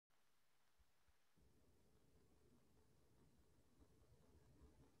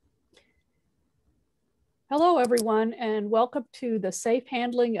Hello, everyone, and welcome to the safe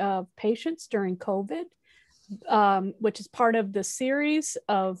handling of patients during COVID, which is part of the series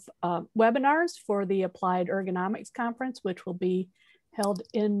of webinars for the Applied Ergonomics Conference, which will be held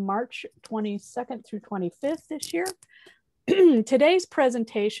in March 22nd through 25th this year. Today's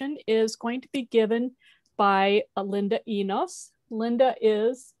presentation is going to be given by Linda Enos. Linda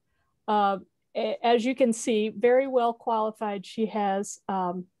is, as you can see, very well qualified.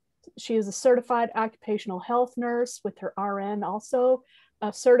 She is a certified occupational health nurse with her RN, also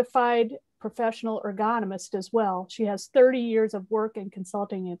a certified professional ergonomist as well. She has 30 years of work and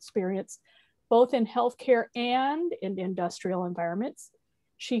consulting experience, both in healthcare and in industrial environments.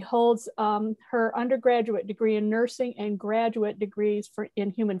 She holds her undergraduate degree in nursing and graduate degrees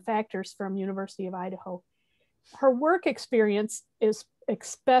in human factors from University of Idaho. Her work experience is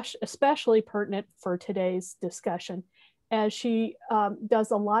especially pertinent for today's discussion, as she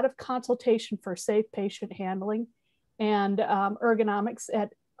does a lot of consultation for safe patient handling and ergonomics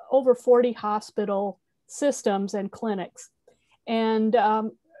at over 40 hospital systems and clinics. And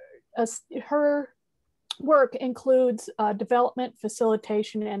her work includes development,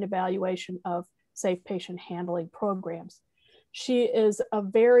 facilitation, and evaluation of safe patient handling programs. She is a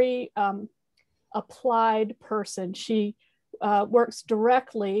very applied person. She works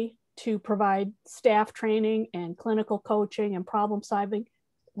directly to provide staff training and clinical coaching and problem solving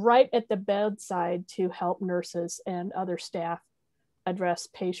right at the bedside to help nurses and other staff address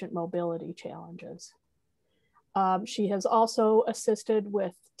patient mobility challenges. She has also assisted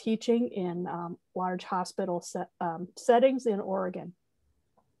with teaching in large hospital settings in Oregon.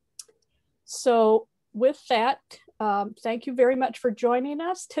 So with that, thank you very much for joining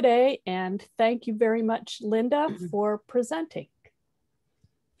us today, and thank you very much, Linda, for presenting.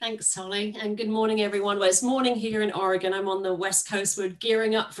 Thanks, Holly, and good morning, everyone. Well, it's morning here in Oregon. I'm on the West Coast. We're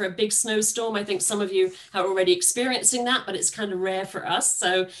gearing up for a big snowstorm. I think some of you are already experiencing that, but it's kind of rare for us,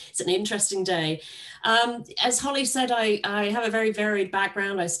 so it's an interesting day. As Holly said, I have a very varied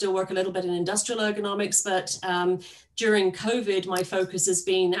background. I still work a little bit in industrial ergonomics, but during COVID, my focus has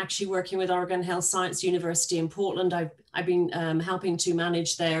been actually working with Oregon Health Science University in Portland. I've been helping to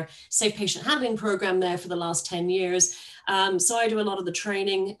manage their safe patient handling program there for the last 10 years. So I do a lot of the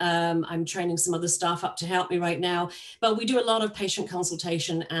training. I'm training some other staff up to help me right now, but we do a lot of patient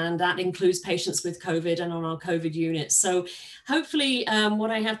consultation, and that includes patients with COVID and on our COVID units. So hopefully what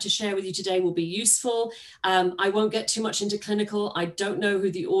I have to share with you today will be useful. I won't get too much into clinical. I don't know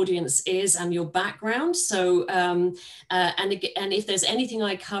who the audience is and your background. So, and if there's anything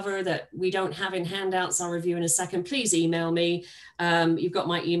I cover that we don't have in handouts, I'll review in a second, please email me. You've got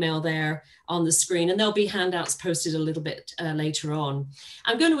my email there on the screen, and there'll be handouts posted a little bit later on.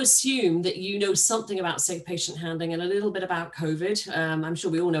 I'm going to assume that you know something about safe patient handling and a little bit about COVID. I'm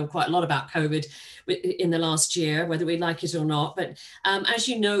sure we all know quite a lot about COVID in the last year, whether we like it or not. But as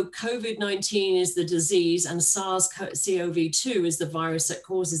you know, COVID-19 is the disease, and SARS-CoV-2 is the virus that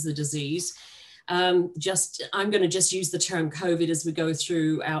causes the disease. I'm going to just use the term COVID as we go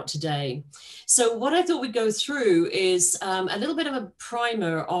throughout today. So what I thought we'd go through is a little bit of a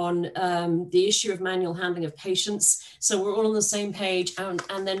primer on the issue of manual handling of patients. So we're all on the same page,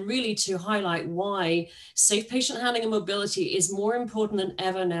 and then really to highlight why safe patient handling and mobility is more important than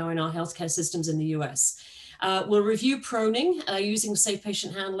ever now in our healthcare systems in the US. We'll review proning, using safe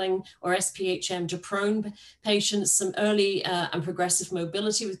patient handling or SPHM to prone patients, some early and progressive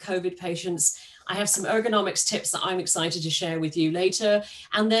mobility with COVID patients. I have some ergonomics tips that I'm excited to share with you later.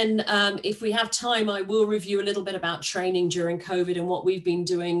 And then if we have time, I will review a little bit about training during COVID and what we've been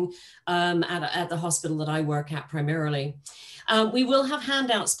doing at the hospital that I work at primarily. We will have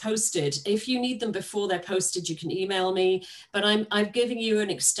handouts posted. If you need them before they're posted, you can email me, but I've given you an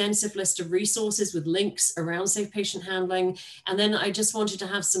extensive list of resources with links around safe patient handling. And then I just wanted to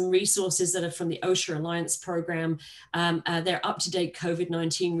have some resources that are from the OSHA Alliance program. They're up-to-date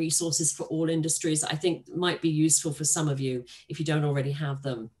COVID-19 resources for all industries. I think might be useful for some of you if you don't already have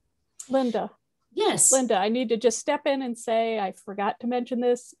them. Linda. Yes. Linda, I need to just step in and say, I forgot to mention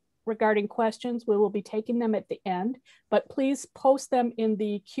this. Regarding questions, we will be taking them at the end, but please post them in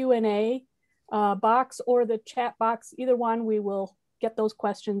the Q&A box or the chat box. Either one, we will get those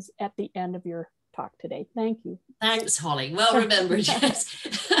questions at the end of your talk today. Thank you. Thanks, Holly. Well remembered, yes.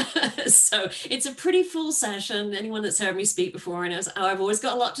 So it's a pretty full session. Anyone that's heard me speak before knows I've always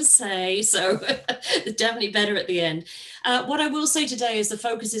got a lot to say, so definitely better at the end. What I will say today is the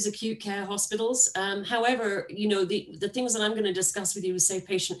focus is acute care hospitals. However, you know, the things that I'm going to discuss with you with safe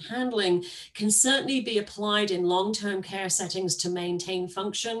patient handling can certainly be applied in long-term care settings to maintain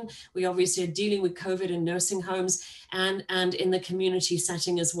function. We obviously are dealing with COVID in nursing homes and in the community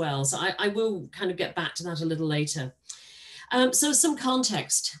setting as well. So I will kind of get back to that a little later. So some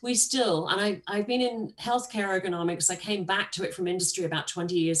context, we still, and I've been in healthcare ergonomics, I came back to it from industry about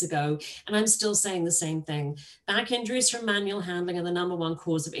 20 years ago, and I'm still saying the same thing. Back injuries from manual handling are the #1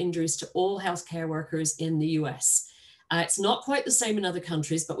 cause of injuries to all healthcare workers in the US. It's not quite the same in other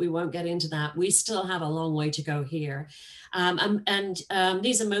countries, but we won't get into that. We still have a long way to go here.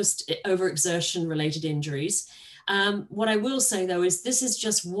 These are most overexertion related injuries. What I will say though is this is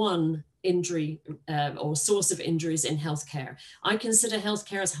just one injury or source of injuries in healthcare. I consider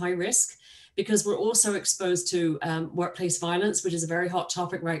healthcare as high risk because we're also exposed to workplace violence, which is a very hot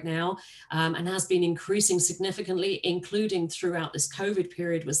topic right now and has been increasing significantly, including throughout this COVID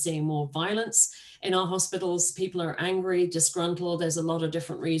period. We're seeing more violence in our hospitals. People are angry, disgruntled. There's a lot of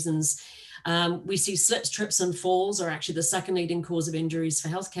different reasons. We see slips, trips, and falls are actually the second leading cause of injuries for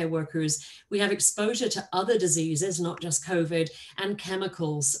healthcare workers. We have exposure to other diseases, not just COVID, and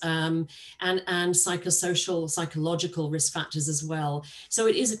chemicals, and psychosocial, psychological risk factors as well. So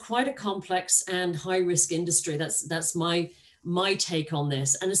it is quite a complex and high-risk industry. That's my take on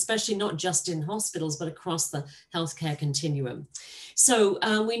this, and especially not just in hospitals, but across the healthcare continuum. So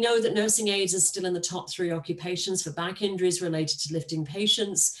we know that nursing aides are still in the top 3 occupations for back injuries related to lifting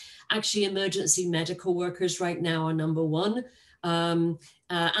patients. Actually, emergency medical workers right now are #1.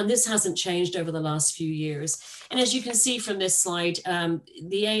 And this hasn't changed over the last few years. And as you can see from this slide,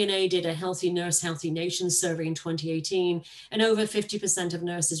 the ANA did a Healthy Nurse, Healthy Nation survey in 2018, and over 50% of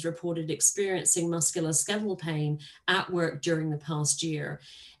nurses reported experiencing musculoskeletal pain at work during the past year.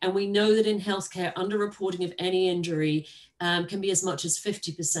 And we know that in healthcare, underreporting of any injury can be as much as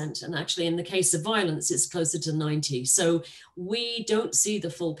 50%. And actually, in the case of violence, it's closer to 90. So we don't see the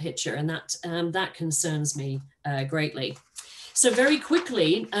full picture, and that concerns me greatly. So very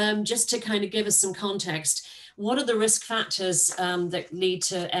quickly, just to kind of give us some context, what are the risk factors that lead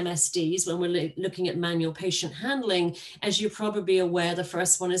to MSDs when we're looking at manual patient handling? As you're probably aware, the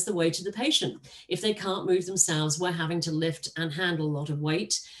first one is the weight of the patient. If they can't move themselves, we're having to lift and handle a lot of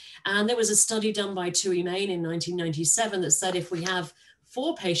weight. And there was a study done by Tui Main in 1997 that said if we have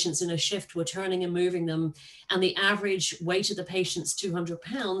 4 patients in a shift, we're turning and moving them, and the average weight of the patient's 200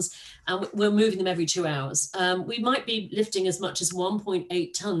 pounds, and we're moving them every 2 hours. We might be lifting as much as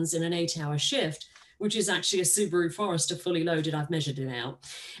 1.8 tons in an 8-hour shift, which is actually a Subaru Forester fully loaded. I've measured it out.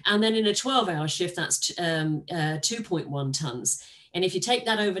 And then in a 12-hour shift, that's 2.1 tons. And if you take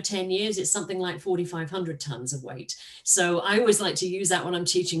that over 10 years, it's something like 4,500 tons of weight. So I always like to use that when I'm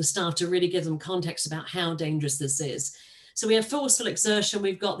teaching staff to really give them context about how dangerous this is. So we have forceful exertion.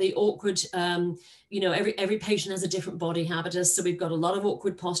 We've got the awkward, every patient has a different body habitus. So we've got a lot of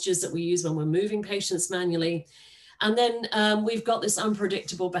awkward postures that we use when we're moving patients manually. And then we've got this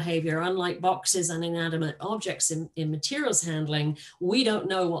unpredictable behavior. Unlike boxes and inanimate objects in materials handling, we don't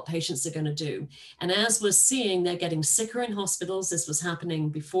know what patients are going to do. And as we're seeing, they're getting sicker in hospitals. This was happening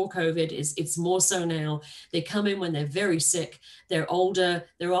before COVID. It's more so now. They come in when they're very sick. They're older.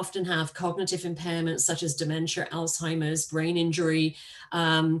 They often have cognitive impairments such as dementia, Alzheimer's, brain injury,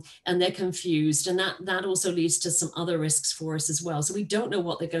 and they're confused. And that also leads to some other risks for us as well. So we don't know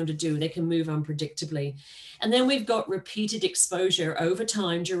what they're going to do. They can move unpredictably. And then we've got repeated exposure over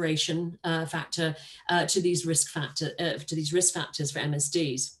time, duration factor to these risk factors for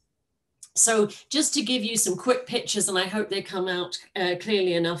MSDs. So just to give you some quick pictures, and I hope they come out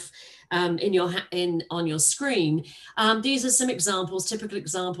clearly enough on your screen. These are some examples, typical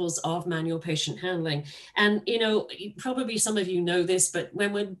examples of manual patient handling. And probably some of you know this, but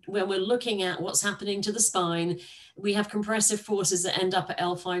when we're looking at what's happening to the spine, we have compressive forces that end up at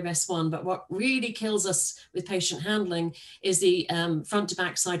L5S1, but what really kills us with patient handling is the front to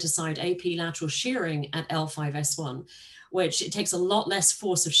back, side to side AP lateral shearing at L5S1, which it takes a lot less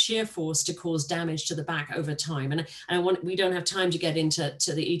force of shear force to cause damage to the back over time. And we don't have time to get into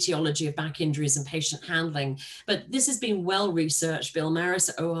the etiology of back injuries and patient handling, but this has been well researched. Bill Maris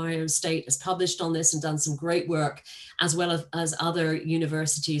at Ohio State has published on this and done some great work, as well as other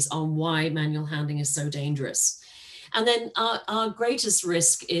universities, on why manual handling is so dangerous. And then our greatest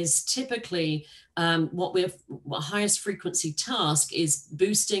risk is typically what highest frequency task is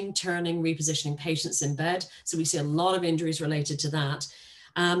boosting, turning, repositioning patients in bed. So we see a lot of injuries related to that.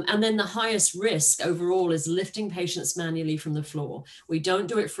 And then the highest risk overall is lifting patients manually from the floor. We don't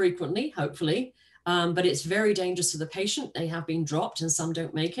do it frequently, hopefully, but it's very dangerous for the patient. They have been dropped and some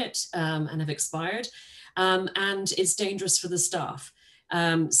don't make it and have expired. And it's dangerous for the staff.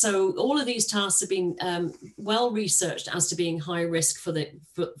 So all of these tasks have been well researched as to being high risk for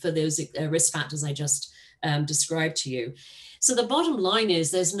those risk factors I just described to you. So the bottom line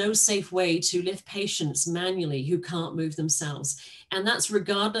is there's no safe way to lift patients manually who can't move themselves. And that's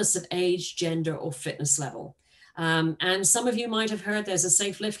regardless of age, gender, or fitness level. And some of you might have heard there's a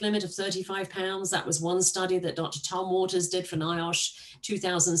safe lift limit of 35 pounds. That was one study that Dr. Tom Waters did for NIOSH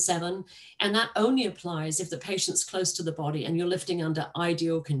 2007. And that only applies if the patient's close to the body and you're lifting under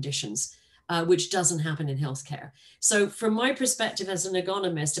ideal conditions, which doesn't happen in healthcare. So from my perspective as an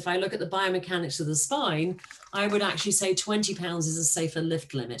ergonomist, if I look at the biomechanics of the spine, I would actually say 20 pounds is a safer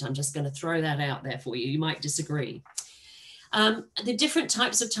lift limit. I'm just going to throw that out there for you. You might disagree. The different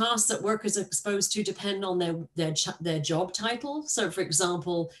types of tasks that workers are exposed to depend on their job title. So for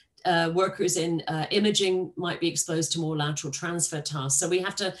example, workers in imaging might be exposed to more lateral transfer tasks. So we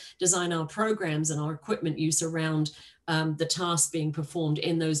have to design our programs and our equipment use around the tasks being performed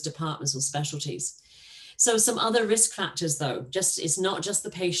in those departments or specialties. So some other risk factors though, it's not just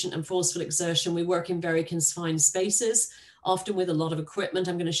the patient and forceful exertion. We work in very confined spaces, often with a lot of equipment.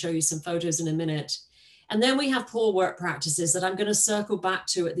 I'm going to show you some photos in a minute. And then we have poor work practices that I'm going to circle back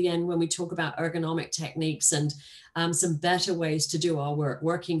to at the end when we talk about ergonomic techniques and some better ways to do our work,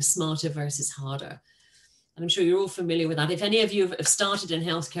 working smarter versus harder. And I'm sure you're all familiar with that. If any of you have started in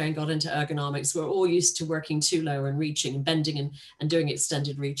healthcare and got into ergonomics, we're all used to working too low and reaching and bending and doing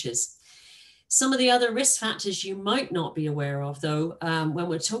extended reaches. Some of the other risk factors you might not be aware of, though, when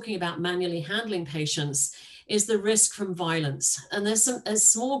we're talking about manually handling patients, is the risk from violence. And there's a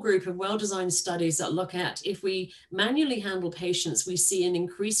small group of well-designed studies that look at if we manually handle patients, we see an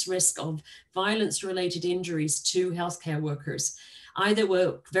increased risk of violence-related injuries to healthcare workers. Either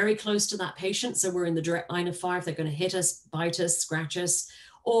we're very close to that patient, so we're in the direct line of fire if they're going to hit us, bite us, scratch us,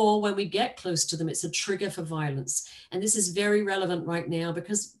 or when we get close to them, it's a trigger for violence. And this is very relevant right now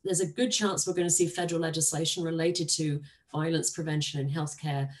because there's a good chance we're going to see federal legislation related to violence prevention in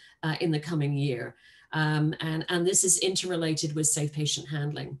healthcare in the coming year. And this is interrelated with safe patient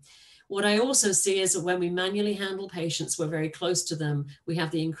handling. What I also see is that when we manually handle patients, we're very close to them. We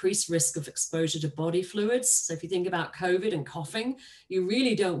have the increased risk of exposure to body fluids. So if you think about COVID and coughing, you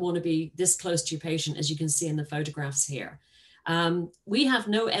really don't want to be this close to your patient, as you can see in the photographs here. We have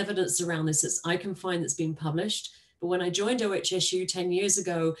no evidence around this that I can find that's been published. But when I joined OHSU 10 years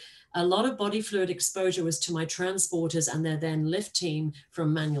ago, a lot of body fluid exposure was to my transporters and their then lift team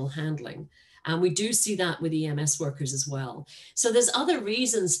from manual handling. And we do see that with EMS workers as well. So there's other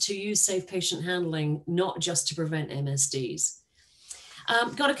reasons to use safe patient handling, not just to prevent MSDs.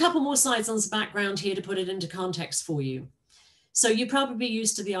 Got a couple more slides on this background here to put it into context for you. So you're probably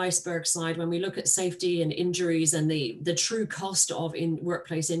used to the iceberg slide when we look at safety and injuries and the true cost of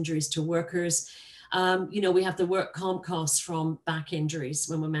workplace injuries to workers. We have the work comp costs from back injuries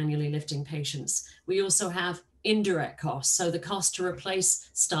when we're manually lifting patients. We also have indirect costs, so the cost to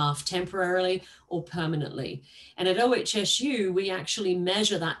replace staff temporarily or permanently. And at OHSU, we actually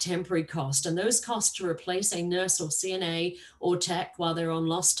measure that temporary cost, and those costs to replace a nurse or CNA or tech while they're on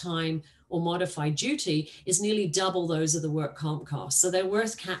lost time or modified duty is nearly double those of the work comp costs. So they're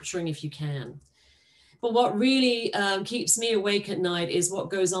worth capturing if you can. But what really keeps me awake at night is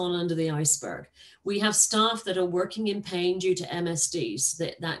what goes on under the iceberg. We have staff that are working in pain due to MSDs,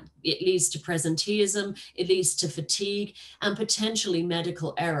 that it leads to presenteeism, it leads to fatigue and potentially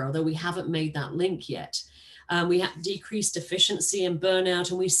medical error, though we haven't made that link yet. We have decreased efficiency and burnout,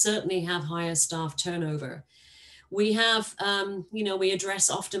 and we certainly have higher staff turnover. We have, we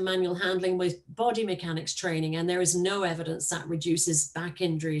address often manual handling with body mechanics training, and there is no evidence that reduces back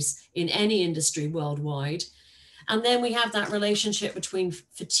injuries in any industry worldwide. And then we have that relationship between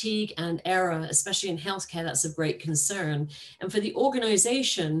fatigue and error, especially in healthcare. That's of great concern. And for the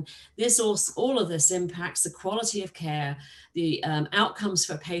organization, all of this impacts the quality of care, the outcomes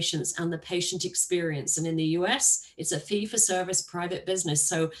for patients, and the patient experience. And in the US, it's a fee-for-service private business.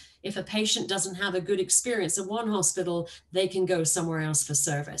 So if a patient doesn't have a good experience at one hospital, they can go somewhere else for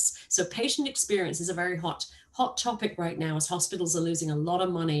service. So patient experience is a very hot topic right now, as hospitals are losing a lot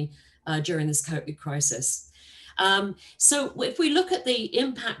of money during this COVID crisis. So if we look at the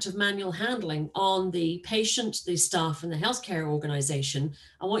impact of manual handling on the patient, the staff, and the healthcare organization,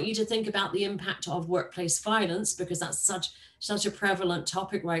 I want you to think about the impact of workplace violence, because that's such a prevalent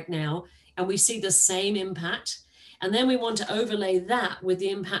topic right now. And we see the same impact. And then we want to overlay that with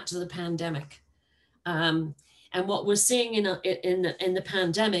the impact of the pandemic. And what we're seeing in the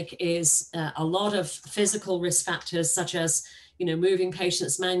pandemic is a lot of physical risk factors, such as moving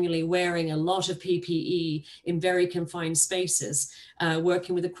patients manually, wearing a lot of PPE in very confined spaces,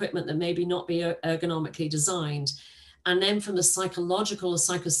 working with equipment that maybe not be ergonomically designed. And then from the psychological or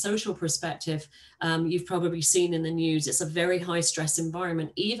psychosocial perspective, you've probably seen in the news, it's a very high stress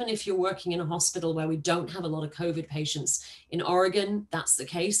environment. Even if you're working in a hospital where we don't have a lot of COVID patients. In Oregon, that's the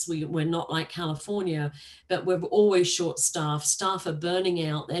case. We're not like California, but we're always short staffed. Staff are burning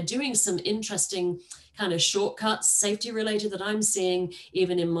out. They're doing some interesting kind of shortcuts, safety related, that I'm seeing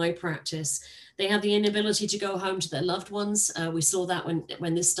even in my practice. They have the inability to go home to their loved ones. We saw that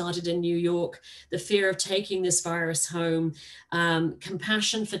when this started in New York, the fear of taking this virus home,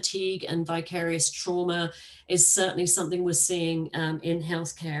 compassion fatigue and vicarious trauma is certainly something we're seeing in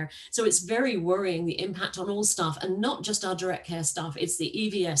healthcare. So it's very worrying, the impact on all staff, and not just our direct care staff. It's the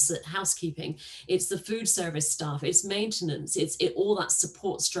EVS, the housekeeping, it's the food service staff, it's maintenance, it's all that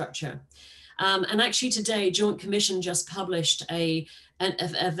support structure. And actually today, Joint Commission just published a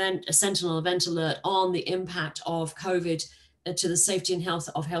Sentinel event alert on the impact of COVID to the safety and health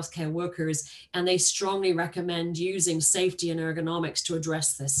of healthcare workers. And they strongly recommend using safety and ergonomics to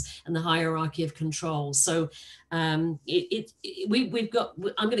address this and the hierarchy of control. So we've got,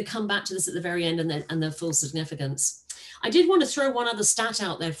 I'm going to come back to this at the very end and the full significance. I did want to throw one other stat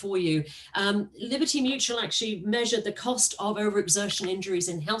out there for you. Liberty Mutual actually measured the cost of overexertion injuries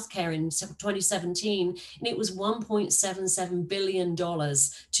in healthcare in 2017, and it was $1.77 billion to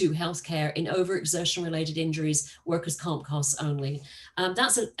healthcare in overexertion related injuries, workers' comp costs only.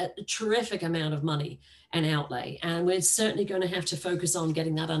 That's a terrific amount of money and outlay, and we're certainly going to have to focus on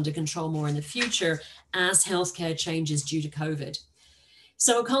getting that under control more in the future as healthcare changes due to COVID.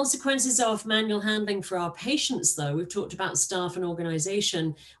 So consequences of manual handling for our patients, though, we've talked about staff and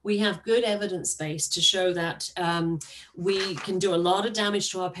organization. We have good evidence base to show that we can do a lot of damage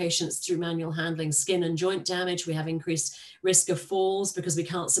to our patients through manual handling, skin and joint damage. We have increased risk of falls because we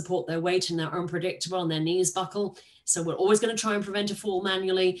can't support their weight and they're unpredictable and their knees buckle. So we're always going to try and prevent a fall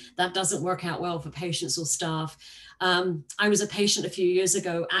manually. That doesn't work out well for patients or staff. I was a patient a few years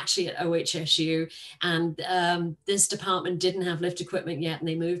ago, actually at OHSU, and this department didn't have lift equipment yet, and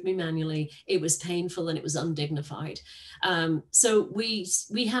they moved me manually. It was painful and it was undignified. So we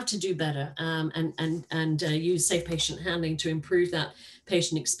have to do better and use safe patient handling to improve that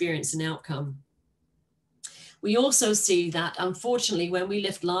patient experience and outcome. We also see that, unfortunately, when we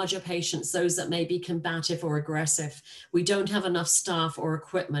lift larger patients, those that may be combative or aggressive, we don't have enough staff or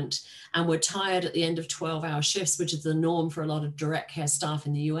equipment, and we're tired at the end of 12-hour shifts, which is the norm for a lot of direct care staff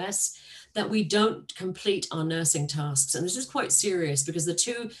in the US, that we don't complete our nursing tasks. And this is quite serious because the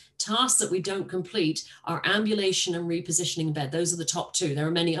two tasks that we don't complete are ambulation and repositioning bed. Those are the top two. There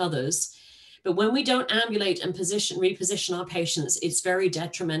are many others. But when we don't ambulate and reposition our patients, it's very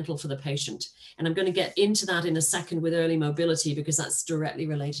detrimental for the patient. And I'm going to get into that in a second with early mobility because that's directly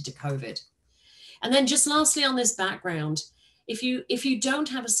related to COVID. And then just lastly on this background, if you don't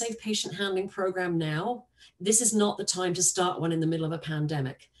have a safe patient handling program now, this is not the time to start one in the middle of a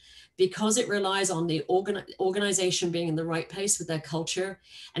pandemic, because it relies on the organization being in the right place with their culture,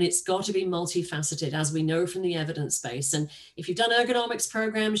 and it's got to be multifaceted, as we know from the evidence base. And if you've done ergonomics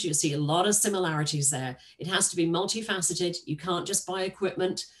programs, you'll see a lot of similarities there. It has to be multifaceted. You can't just buy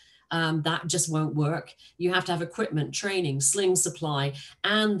equipment. That just won't work. You have to have equipment, training, sling supply,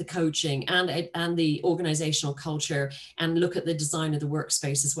 and the coaching and the organizational culture, and look at the design of the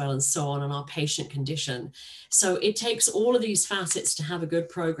workspace as well, and so on, and our patient condition. So it takes all of these facets to have a good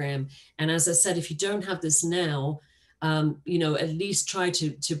program. And as I said, if you don't have this now, at least try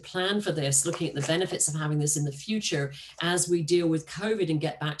to plan for this, looking at the benefits of having this in the future as we deal with COVID and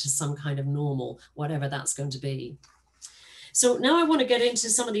get back to some kind of normal, whatever that's going to be. So now I want to get into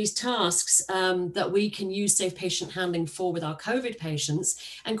some of these tasks that we can use safe patient handling for with our COVID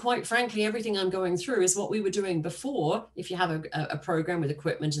patients. And quite frankly, everything I'm going through is what we were doing before, if you have a program with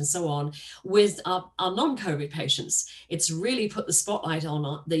equipment and so on, with our non-COVID patients. It's really put the spotlight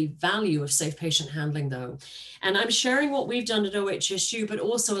on the value of safe patient handling, though. And I'm sharing what we've done at OHSU, but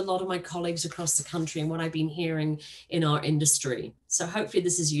also a lot of my colleagues across the country and what I've been hearing in our industry. So hopefully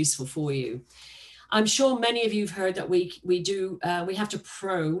this is useful for you. I'm sure many of you have heard that we have to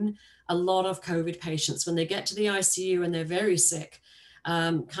prone a lot of COVID patients when they get to the ICU and they're very sick.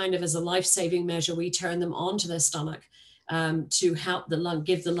 Kind of as a life-saving measure, we turn them onto their stomach to help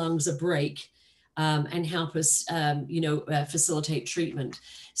give the lungs a break and help us, facilitate treatment.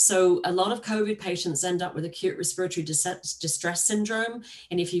 So a lot of COVID patients end up with acute respiratory distress syndrome.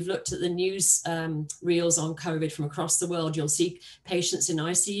 And if you've looked at the news reels on COVID from across the world, you'll see patients in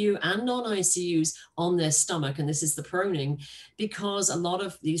ICU and non-ICUs on their stomach. And this is the proning, because a lot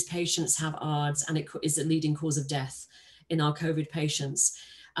of these patients have ARDS, and it is a leading cause of death in our COVID patients.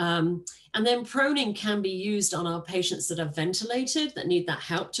 And then proning can be used on our patients that are ventilated, that need that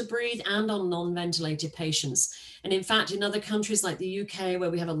help to breathe, and on non-ventilated patients. And in fact, in other countries like the UK, where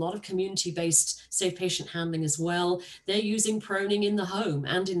we have a lot of community-based safe patient handling as well, they're using proning in the home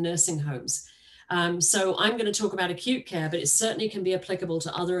and in nursing homes. So I'm going to talk about acute care, but it certainly can be applicable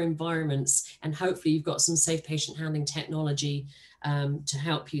to other environments. And hopefully you've got some safe patient handling technology to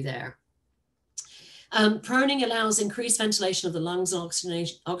help you there. Proning allows increased ventilation of the lungs and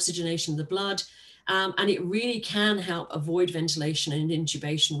oxygenation of the blood. And it really can help avoid ventilation and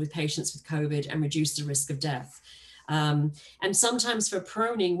intubation with patients with COVID and reduce the risk of death. And sometimes for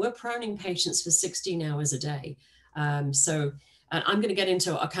proning, we're proning patients for 16 hours a day. So I'm going to get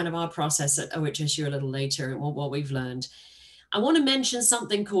into kind of our process at OHSU a little later and what we've learned. I want to mention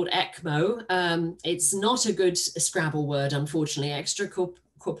something called ECMO. It's not a good Scrabble word, unfortunately,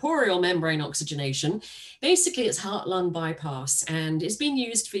 extracorporeal membrane oxygenation. Basically, it's heart-lung bypass, and it's been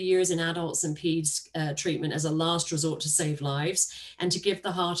used for years in adults and peds treatment as a last resort to save lives and to give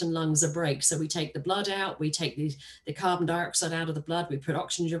the heart and lungs a break. So we take the blood out, we take the carbon dioxide out of the blood, we put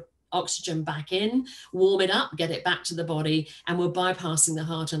oxygen back in, warm it up, get it back to the body, and we're bypassing the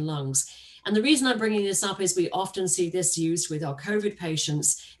heart and lungs. And the reason I'm bringing this up is we often see this used with our COVID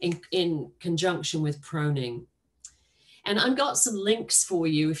patients in conjunction with proning. And I've got some links for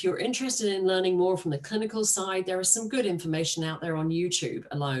you. If you're interested in learning more from the clinical side, there is some good information out there on YouTube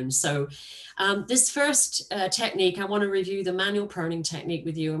alone. So this first technique, I want to review the manual proning technique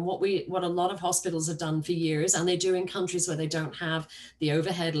with you and what a lot of hospitals have done for years, and they do in countries where they don't have the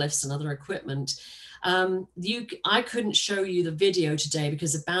overhead lifts and other equipment. I couldn't show you the video today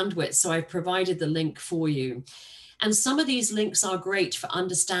because of bandwidth, so I've provided the link for you. And some of these links are great for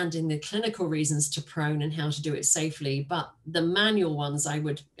understanding the clinical reasons to prone and how to do it safely, but the manual ones,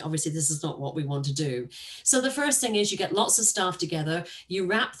 obviously this is not what we want to do. So the first thing is you get lots of staff together, you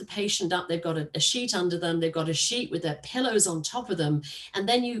wrap the patient up, they've got a sheet under them, they've got a sheet with their pillows on top of them, and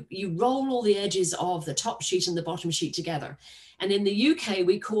then you roll all the edges of the top sheet and the bottom sheet together. And in the UK,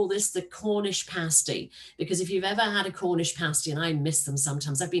 we call this the Cornish pasty, because if you've ever had a Cornish pasty, and I miss them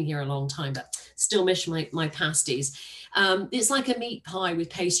sometimes, I've been here a long time, but still miss my pasties. It's like a meat pie with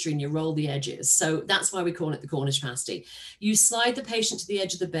pastry and you roll the edges. So that's why we call it the Cornish pasty. You slide the patient to the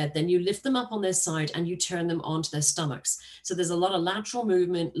edge of the bed, then you lift them up on their side and you turn them onto their stomachs. So there's a lot of lateral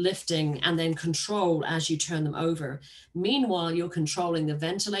movement, lifting, and then control as you turn them over. Meanwhile, you're controlling the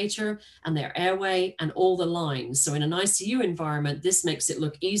ventilator and their airway and all the lines. So in an ICU environment, this makes it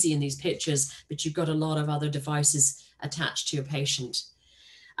look easy in these pictures, but you've got a lot of other devices attached to your patient.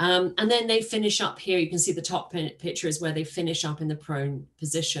 And then they finish up here. You can see the top picture is where they finish up in the prone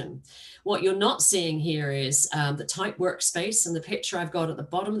position. What you're not seeing here is the type workspace, and the picture I've got at the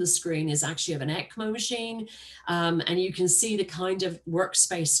bottom of the screen is actually of an ECMO machine. And you can see the kind of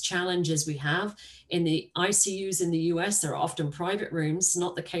workspace challenges we have. In the ICUs in the US, there are often private rooms,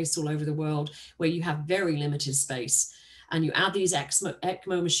 not the case all over the world, where you have very limited space. And you add these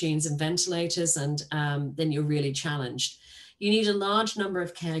ECMO machines and ventilators, and then you're really challenged. You need a large number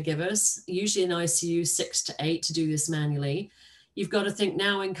of caregivers, usually in ICU 6 to 8 to do this manually. You've got to think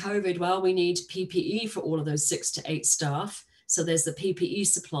now in COVID, well, we need PPE for all of those 6 to 8 staff. So there's the PPE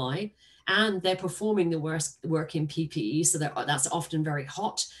supply, and they're performing the work in PPE. So that's often very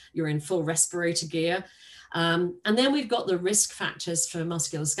hot. You're in full respirator gear. And then we've got the risk factors for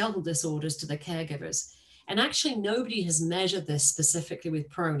musculoskeletal disorders to the caregivers. And actually, nobody has measured this specifically with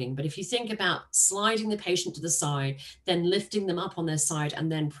proning. But if you think about sliding the patient to the side, then lifting them up on their side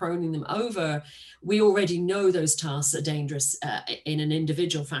and then proning them over, we already know those tasks are dangerous in an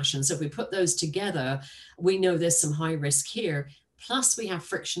individual fashion. So if we put those together, we know there's some high risk here. Plus, we have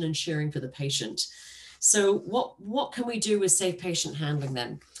friction and shearing for the patient. So what can we do with safe patient handling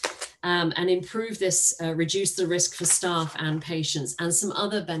then? And improve this, reduce the risk for staff and patients, and some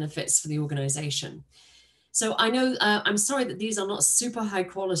other benefits for the organization. So I know, I'm sorry that these are not super high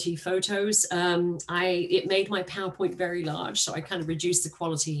quality photos. It made my PowerPoint very large, so I kind of reduced the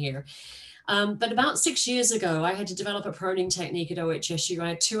quality here. But about 6 years ago, I had to develop a proning technique at OHSU. I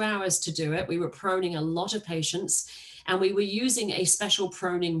had 2 hours to do it. We were proning a lot of patients, and we were using a special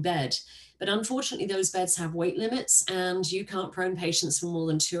proning bed. But unfortunately, those beds have weight limits, and you can't prone patients for more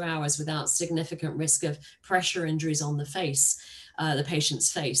than 2 hours without significant risk of pressure injuries on the face, the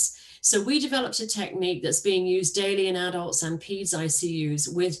patient's face. So we developed a technique that's being used daily in adults and peds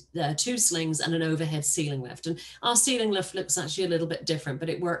ICUs with 2 slings and an overhead ceiling lift. And our ceiling lift looks actually a little bit different, but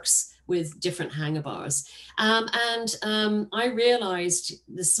it works with different hanger bars. I realized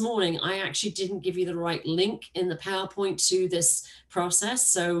this morning, I actually didn't give you the right link in the PowerPoint to this process.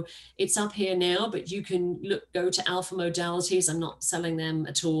 So it's up here now, but you can go to Alpha Modalities. I'm not selling them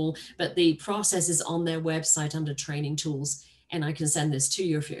at all, but the process is on their website under training tools. And I can send this to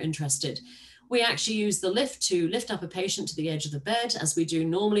you if you're interested. We actually use the lift to lift up a patient to the edge of the bed, as we do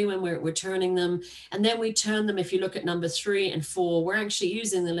normally when we're turning them. And then we turn them, if you look at number 3 and 4, we're actually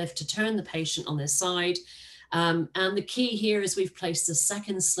using the lift to turn the patient on their side. And the key here is we've placed a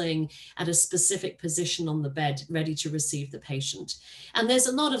second sling at a specific position on the bed, ready to receive the patient. And there's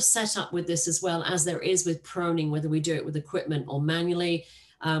a lot of setup with this as well, as there is with proning, whether we do it with equipment or manually.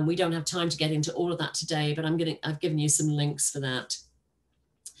 We don't have time to get into all of that today, but I've given you some links for that.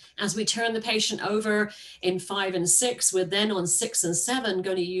 As we turn the patient over in 5 and 6, we're then on 6 and 7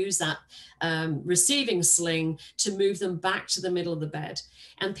 going to use that receiving sling to move them back to the middle of the bed.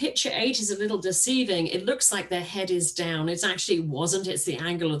 And picture 8 is a little deceiving. It looks like their head is down. It actually wasn't. It's the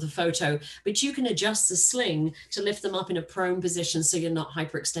angle of the photo. But you can adjust the sling to lift them up in a prone position so you're not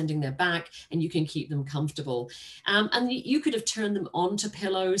hyperextending their back, and you can keep them comfortable. And you could have turned them onto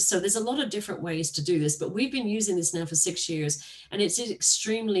pillows. So there's a lot of different ways to do this. But we've been using this now for 6 years, and it's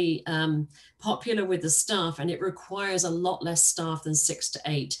extremely popular with the staff, and it requires a lot less staff than 6 to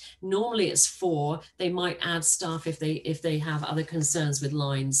 8. Normally it's 4. They might add staff if they have other concerns with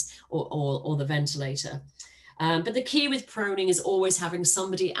lines or the ventilator. But the key with proning is always having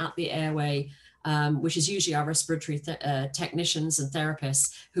somebody at the airway, which is usually our respiratory technicians and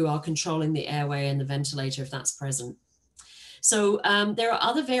therapists who are controlling the airway and the ventilator if that's present. So there are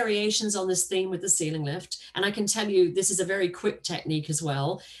other variations on this theme with the ceiling lift. And I can tell you, this is a very quick technique as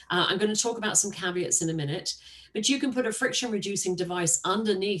well. I'm going to talk about some caveats in a minute, but you can put a friction reducing device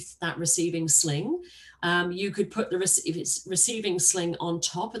underneath that receiving sling. You could put the receiving sling on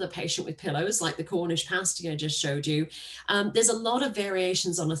top of the patient with pillows, like the Cornish pasty I just showed you. There's a lot of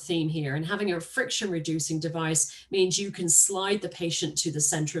variations on a theme here, and having a friction reducing device means you can slide the patient to the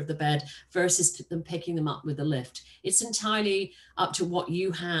center of the bed versus them picking them up with a lift. It's entirely up to what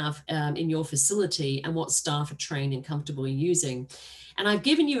you have in your facility and what staff are trained and comfortable in using. And I've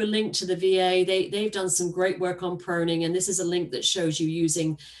given you a link to the VA. They've done some great work on proning, and this is a link that shows you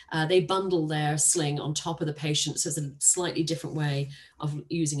using, they bundle their sling on top of the patient, so it's a slightly different way of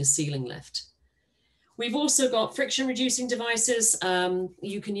using a ceiling lift. We've also got friction reducing devices.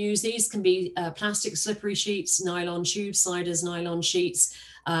 You can use, these can be plastic slippery sheets, nylon tube sliders, nylon sheets.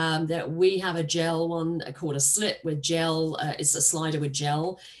 That we have a gel one called a slit with gel. It's a slider with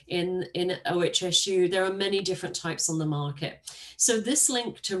gel in OHSU. There are many different types on the market. So this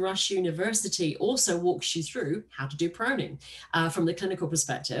link to Rush University also walks you through how to do proning from the clinical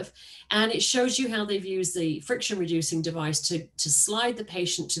perspective. And it shows you how they've used the friction reducing device to slide the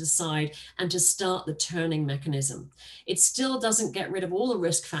patient to the side and to start the turning mechanism. It still doesn't get rid of all the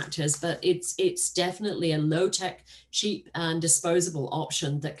risk factors, but it's definitely a low-tech, cheap and disposable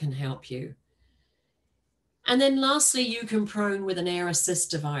option that can help you. And then lastly, you can prone with an air assist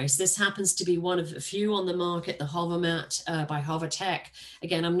device. This happens to be one of a few on the market, the HoverMat by HoverTech.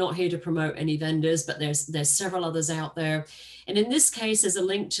 Again, I'm not here to promote any vendors, but there's several others out there. And in this case, there's a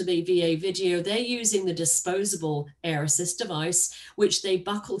link to the VA video. They're using the disposable air assist device, which they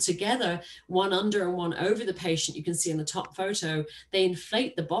buckle together, one under and one over the patient. You can see in the top photo, they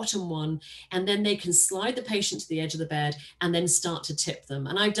inflate the bottom one, and then they can slide the patient to the edge of the bed and then start to tip them.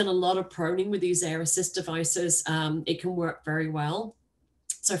 And I've done a lot of proning with these air assist devices. It can work very well.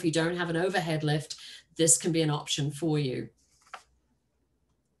 So if you don't have an overhead lift, this can be an option for you.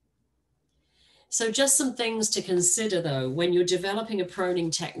 So just some things to consider though, when you're developing a proning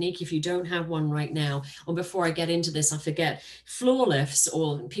technique, if you don't have one right now, or before I get into this, I forget, floor lifts,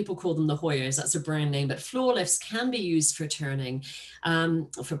 or people call them the Hoyers, that's a brand name, but floor lifts can be used for turning,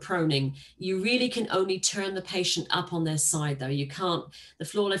 for proning. You really can only turn the patient up on their side though. You can't, the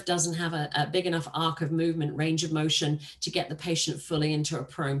floor lift doesn't have a big enough arc of movement, range of motion to get the patient fully into a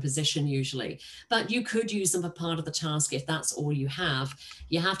prone position usually. But you could use them for part of the task if that's all you have.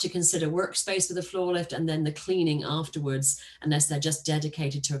 You have to consider workspace with a floor lift and then the cleaning afterwards, unless they're just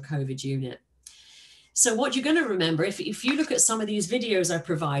dedicated to a COVID unit. So what you're going to remember, if you look at some of these videos I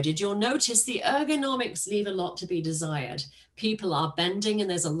provided, you'll notice the ergonomics leave a lot to be desired. People are bending and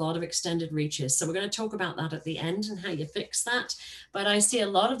there's a lot of extended reaches. So we're going to talk about that at the end and how you fix that. But I see a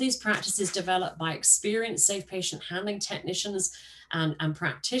lot of these practices developed by experienced safe patient handling technicians and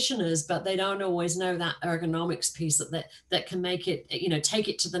practitioners, but they don't always know that ergonomics piece that can make it, take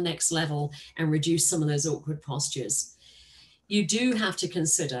it to the next level and reduce some of those awkward postures. You do have to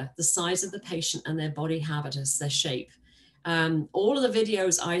consider the size of the patient and their body habitus, their shape. All of the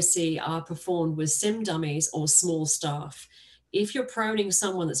videos I see are performed with sim dummies or small staff. If you're proning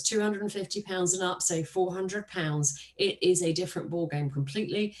someone that's 250 pounds and up, say 400 pounds, it is a different ballgame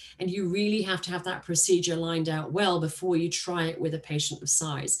completely. And you really have to have that procedure lined out well before you try it with a patient of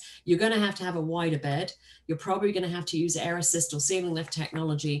size. You're going to have a wider bed. You're probably going to have to use air assist or ceiling lift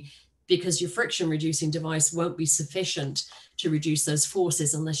technology, because your friction reducing device won't be sufficient to reduce those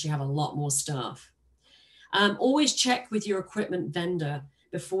forces unless you have a lot more staff. Always check with your equipment vendor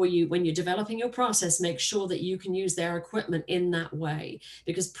before when you're developing your process. Make sure that you can use their equipment in that way,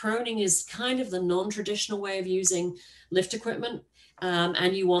 because proning is kind of the non-traditional way of using lift equipment.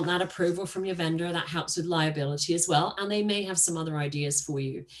 And you want that approval from your vendor. That helps with liability as well. And they may have some other ideas for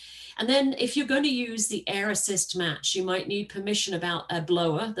you. And then if you're going to use the air assist match, you might need permission about a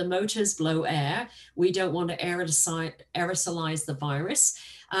blower. The motors blow air. We don't want to aerosolize the virus.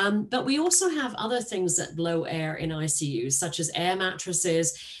 But we also have other things that blow air in ICUs, such as air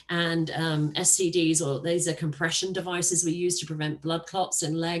mattresses and SCDs, or these are compression devices we use to prevent blood clots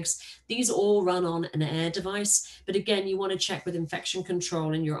in legs. These all run on an air device. But again, you want to check with infection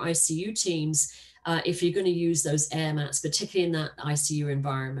control in your ICU teams if you're going to use those air mats, particularly in that ICU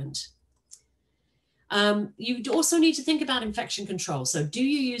environment. You also need to think about infection control. So do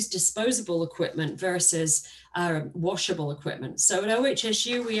you use disposable equipment versus washable equipment? So at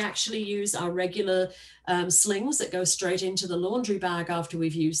OHSU, we actually use our regular slings that go straight into the laundry bag after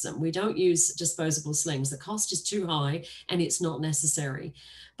we've used them. We don't use disposable slings. The cost is too high and it's not necessary.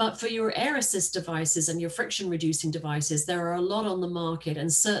 But for your air assist devices and your friction reducing devices, there are a lot on the market,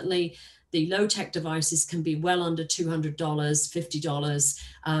 and certainly the low-tech devices can be well under $200, $50,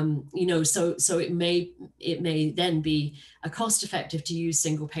 you know, so it may then be a cost-effective to use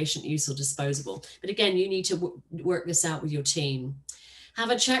single patient use or disposable. But again, you need to work this out with your team. Have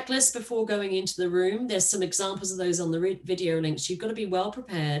a checklist before going into the room. There's some examples of those on the video links. You've got to be well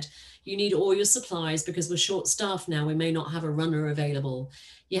prepared. You need all your supplies, because we're short staffed now. We may not have a runner available.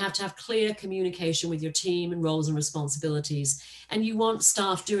 You have to have clear communication with your team and roles and responsibilities. And you want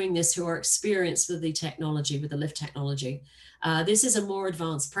staff doing this who are experienced with the technology, with the lift technology. This is a more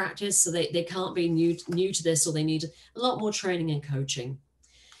advanced practice, so they can't be new to this, or they need a lot more training and coaching.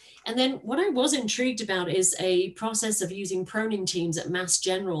 And then what I was intrigued about is a process of using proning teams at Mass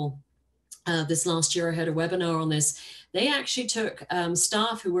General. This last year, I had a webinar on this. They actually took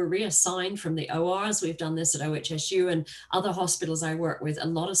staff who were reassigned from the ORs. We've done this at OHSU and other hospitals I work with. A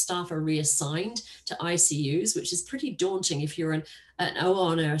lot of staff are reassigned to ICUs, which is pretty daunting if you're an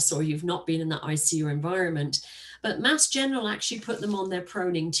OR nurse or you've not been in that ICU environment. But Mass General actually put them on their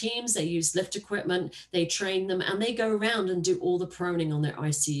proning teams. They use lift equipment, they train them, and they go around and do all the proning on their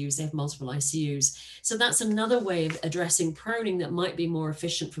ICUs. They have multiple ICUs. So that's another way of addressing proning that might be more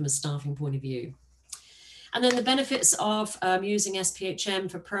efficient from a staffing point of view. And then the benefits of using SPHM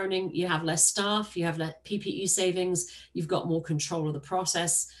for proning: you have less staff, you have less PPE savings, you've got more control of the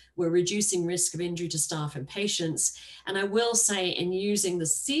process. We're reducing risk of injury to staff and patients. And I will say, in using the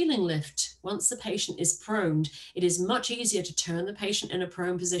ceiling lift, once the patient is proned, it is much easier to turn the patient in a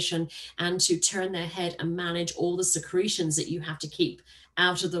prone position and to turn their head and manage all the secretions that you have to keep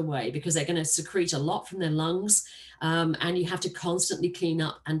out of the way, because they're going to secrete a lot from their lungs, and you have to constantly clean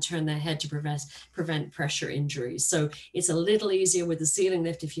up and turn their head to prevent pressure injuries. So it's a little easier with the ceiling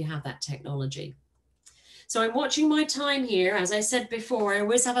lift if you have that technology. So I'm watching my time here. As I said before, I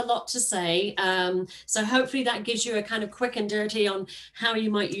always have a lot to say. So hopefully that gives you a kind of quick and dirty on how you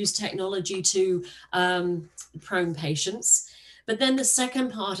might use technology to prone patients. But then the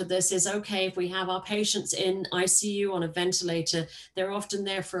second part of this is, okay, if we have our patients in ICU on a ventilator, they're often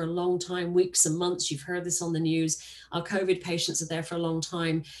there for a long time, weeks and months. You've heard this on the news. Our COVID patients are there for a long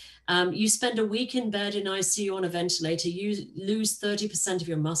time. You spend a week in bed in ICU on a ventilator, you lose 30% of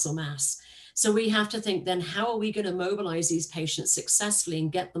your muscle mass. So we have to think then, how are we going to mobilize these patients successfully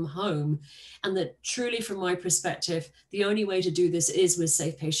and get them home? And that truly, from my perspective, the only way to do this is with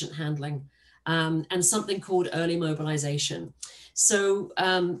safe patient handling and something called early mobilization. So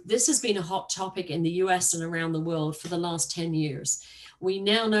this has been a hot topic in the US and around the world for the last 10 years. We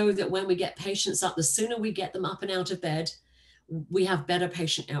now know that when we get patients up, the sooner we get them up and out of bed, we have better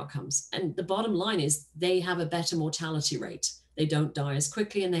patient outcomes. And the bottom line is they have a better mortality rate. They don't die as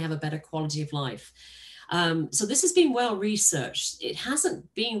quickly and they have a better quality of life. So this has been well researched. It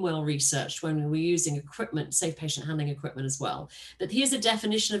hasn't been well researched when we were using equipment, safe patient handling equipment as well. But here's a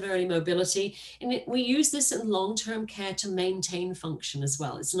definition of early mobility. And we use this in long-term care to maintain function as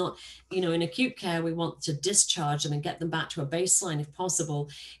well. It's not, you know, in acute care, we want to discharge them and get them back to a baseline if possible.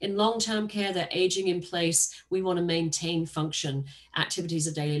 In long-term care, they're aging in place. We want to maintain function, activities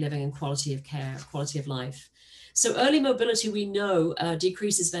of daily living, and quality of care, quality of life. So early mobility, we know,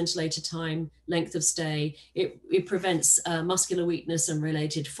 decreases ventilator time, length of stay. It prevents muscular weakness and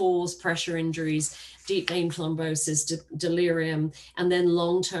related falls, pressure injuries, deep vein thrombosis, delirium, and then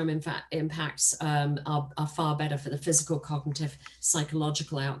long-term impacts are far better for the physical, cognitive,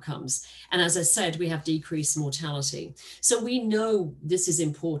 psychological outcomes. And as I said, we have decreased mortality. So we know this is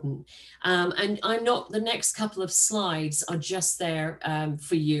important. And the next couple of slides are just there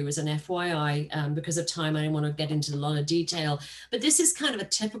for you as an FYI. Because of time, I don't want to get into a lot of detail, but this is kind of a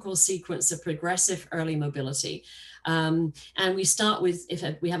typical sequence of progressive early mobility. And we start with, if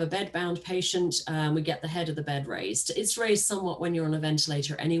we have a bed-bound patient, we get the head of the bed raised. It's raised somewhat when you're on a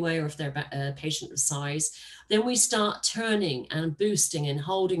ventilator anyway, or if they're a patient of size. Then we start turning and boosting and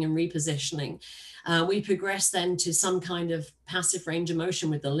holding and repositioning. We progress then to some kind of passive range of motion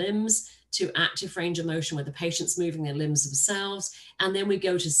with the limbs, to active range of motion where the patient's moving their limbs themselves. And then we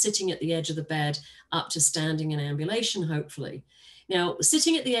go to sitting at the edge of the bed, up to standing and ambulation, hopefully. Now,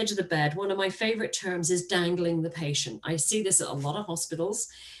 sitting at the edge of the bed, one of my favorite terms is dangling the patient. I see this at a lot of hospitals.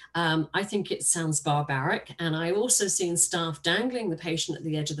 I think it sounds barbaric. And I also seen staff dangling the patient at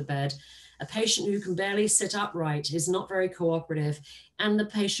the edge of the bed. A patient who can barely sit upright is not very cooperative, and the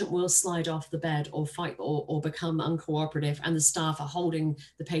patient will slide off the bed or fight or become uncooperative, and the staff are holding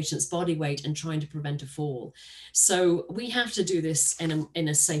the patient's body weight and trying to prevent a fall. So we have to do this in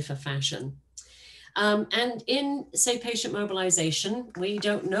a safer fashion. And in, say, patient mobilization, we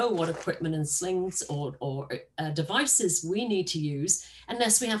don't know what equipment and slings or devices we need to use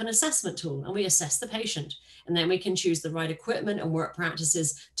unless we have an assessment tool and we assess the patient. And then we can choose the right equipment and work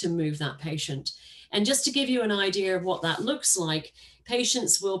practices to move that patient. And just to give you an idea of what that looks like,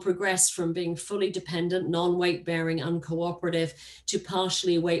 patients will progress from being fully dependent, non-weight bearing, uncooperative, to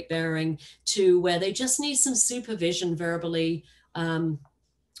partially weight bearing, to where they just need some supervision verbally,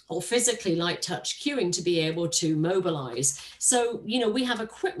 or physically, light touch cueing to be able to mobilize. So, you know, we have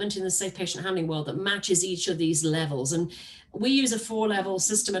equipment in the safe patient handling world that matches each of these levels. And we use a 4-level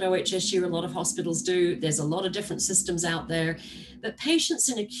system at OHSU. A lot of hospitals do. There's a lot of different systems out there. But patients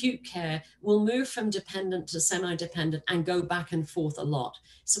in acute care will move from dependent to semi-dependent and go back and forth a lot.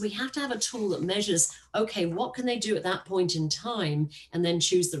 So we have to have a tool that measures, okay, what can they do at that point in time, and then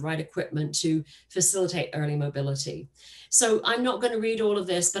choose the right equipment to facilitate early mobility. So I'm not going to read all of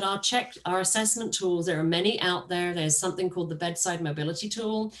this, but I'll check our assessment tools. There are many out there. There's something called the bedside mobility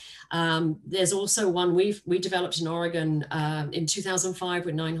tool. There's also one we developed in Oregon in 2005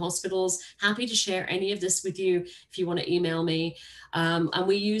 with 9 hospitals. Happy to share any of this with you if you want to email me. And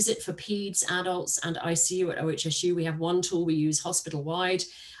we use it for peds, adults, and ICU at OHSU. We have one tool we use hospital-wide.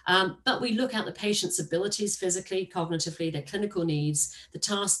 But we look at the patient's abilities physically, cognitively, their clinical needs, the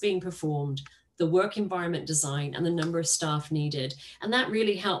tasks being performed, the work environment design, and the number of staff needed. And that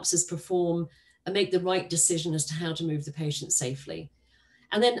really helps us perform and make the right decision as to how to move the patient safely.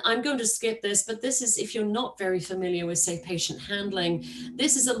 And then I'm going to skip this, but this is, if you're not very familiar with, say, patient handling,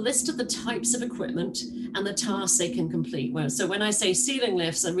 this is a list of the types of equipment and the tasks they can complete. Well, so when I say ceiling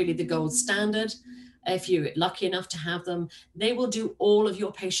lifts are really the gold standard, if you're lucky enough to have them, they will do all of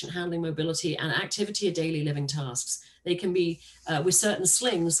your patient handling mobility and activity of daily living tasks. They can be, with certain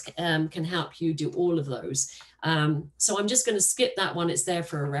slings, can help you do all of those. So I'm just going to skip that one. It's there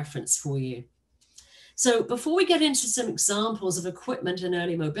for a reference for you. So before we get into some examples of equipment and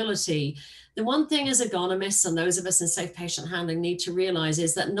early mobility, the one thing as ergonomists and those of us in safe patient handling need to realize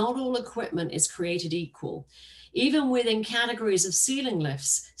is that not all equipment is created equal. Even within categories of ceiling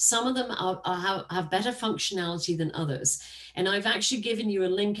lifts, some of them have better functionality than others. And I've actually given you a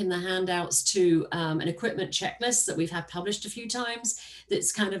link in the handouts to an equipment checklist that we've had published a few times.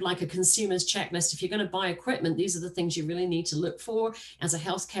 That's kind of like a consumer's checklist. If you're going to buy equipment, these are the things you really need to look for as a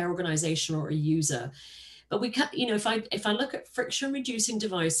healthcare organization or a user. But we, you know, if I look at friction reducing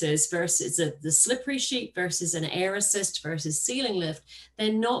devices versus the slippery sheet versus an air assist versus ceiling lift,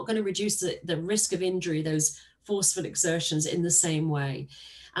 they're not going to reduce the risk of injury, those forceful exertions, in the same way.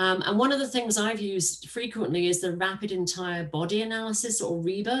 And one of the things I've used frequently is the rapid entire body analysis, or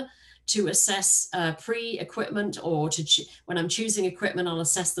REBA, to assess pre-equipment, or when I'm choosing equipment, I'll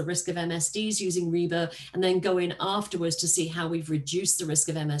assess the risk of MSDs using REBA, and then go in afterwards to see how we've reduced the risk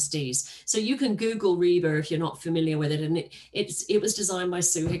of MSDs. So you can Google REBA if you're not familiar with it. And it was designed by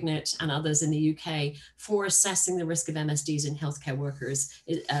Sue Hignett and others in the UK for assessing the risk of MSDs in healthcare workers.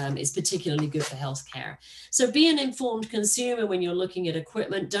 Is particularly good for healthcare. So be an informed consumer when you're looking at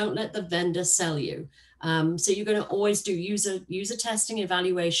equipment. Don't let the vendor sell you. So you're going to always do user testing,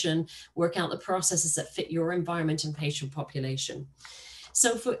 evaluation, work out the processes that fit your environment and patient population.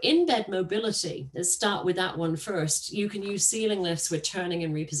 So for in-bed mobility, let's start with that one first. You can use ceiling lifts with turning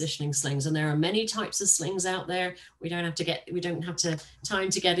and repositioning slings, and there are many types of slings out there. We don't have time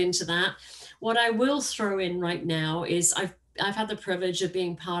to get into that. What I will throw in right now is I've had the privilege of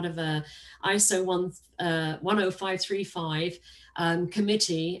being part of a ISO 10535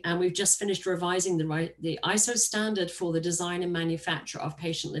 committee, and we've just finished revising the ISO standard for the design and manufacture of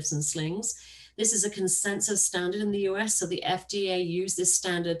patient lifts and slings. This is a consensus standard in the US, so the FDA used this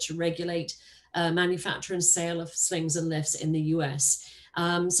standard to regulate manufacture and sale of slings and lifts in the US.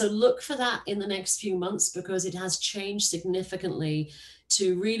 So look for that in the next few months, because it has changed significantly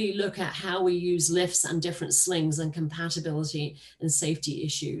to really look at how we use lifts and different slings and compatibility and safety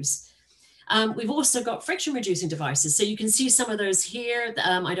issues. We've also got friction reducing devices. So you can see some of those here.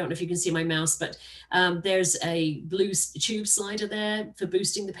 I don't know if you can see my mouse, but there's a blue tube slider there for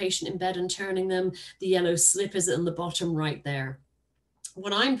boosting the patient in bed and turning them. The yellow slip is on the bottom right there.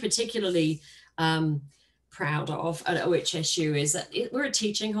 What I'm particularly proud of at OHSU is that we're a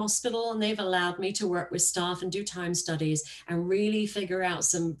teaching hospital, and they've allowed me to work with staff and do time studies and really figure out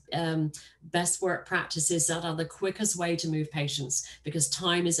some best work practices that are the quickest way to move patients, because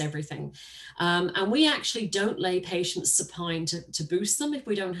time is everything. And we actually don't lay patients supine to boost them if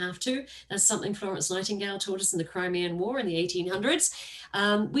we don't have to. That's something Florence Nightingale taught us in the Crimean War in the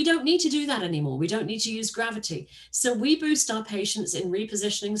 1800s. We don't need to do that anymore. We don't need to use gravity. So we boost our patients in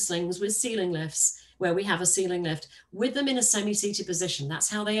repositioning slings with ceiling lifts, where we have a ceiling lift with them in a semi-seated position.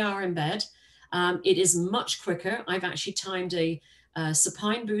 That's how they are in bed. It is much quicker. I've actually timed a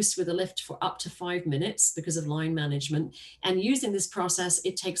supine boost with a lift for up to 5 minutes because of line management. And using this process,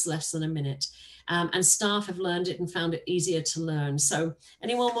 it takes less than a minute. And staff have learned it and found it easier to learn. So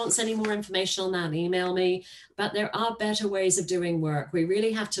anyone wants any more information on that, email me. But there are better ways of doing work. We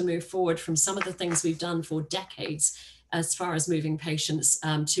really have to move forward from some of the things we've done for decades as far as moving patients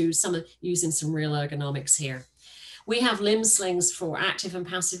to using some real ergonomics here. We have limb slings for active and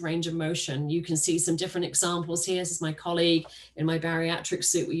passive range of motion. You can see some different examples here. This is my colleague in my bariatric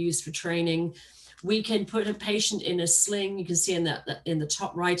suit we use for training. We can put a patient in a sling, you can see in the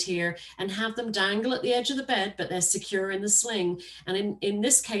top right here, and have them dangle at the edge of the bed, but they're secure in the sling. And in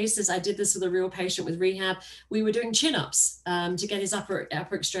this case, as I did this with a real patient with rehab, we were doing chin-ups to get his upper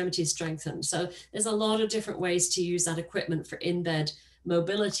extremities strengthened. So there's a lot of different ways to use that equipment for in-bed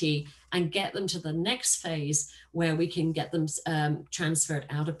mobility and get them to the next phase where we can get them transferred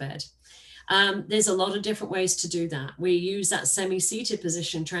out of bed. There's a lot of different ways to do that. We use that semi-seated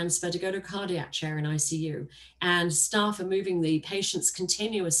position transfer to go to a cardiac chair in ICU, and staff are moving the patients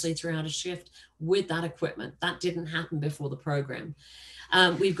continuously throughout a shift with that equipment. That didn't happen before the program.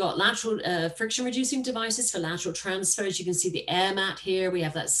 We've got lateral friction reducing devices for lateral transfers. You can see the air mat here. We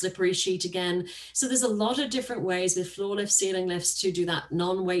have that slippery sheet again. So there's a lot of different ways with floor lifts, ceiling lifts to do that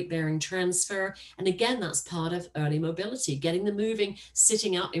non-weight bearing transfer. And again, that's part of early mobility, getting them moving,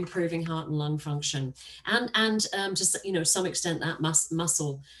 sitting up, improving heart and lung function. And to some extent that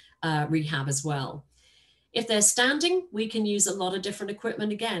muscle rehab as well. If they're standing, we can use a lot of different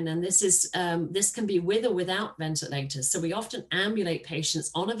equipment again, and this can be with or without ventilators. So we often ambulate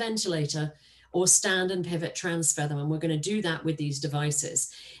patients on a ventilator or stand and pivot transfer them, and we're going to do that with these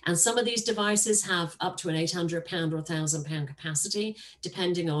devices. And some of these devices have up to an 800-pound or 1,000-pound capacity,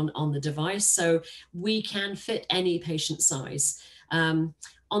 depending on the device. So we can fit any patient size.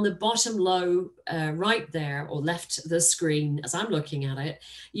 On the bottom low right there, or left of the screen as I'm looking at it,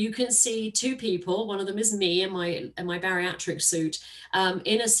 you can see two people. One of them is me in my bariatric suit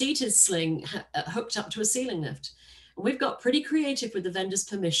in a seated sling hooked up to a ceiling lift. And we've got pretty creative with the vendor's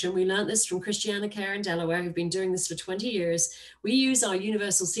permission. We learned this from Christiana Care in Delaware, who've been doing this for 20 years. We use our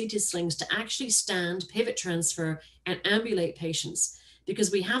universal seated slings to actually stand, pivot transfer, and ambulate patients,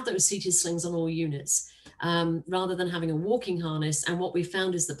 because we have those seated slings on all units. Rather than having a walking harness. And what we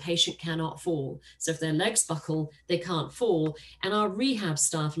found is the patient cannot fall. So if their legs buckle, they can't fall. And our rehab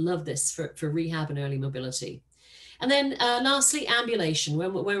staff love this for rehab and early mobility. And then lastly, ambulation.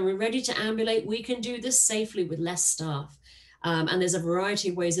 When we're ready to ambulate, we can do this safely with less staff. And there's a variety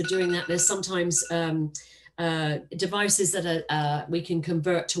of ways of doing that. There's sometimes devices that we can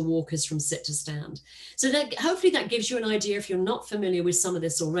convert to walkers from sit to stand. So that hopefully that gives you an idea, if you're not familiar with some of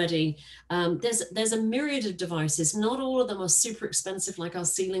this already. There's a myriad of devices. Not all of them are super expensive like our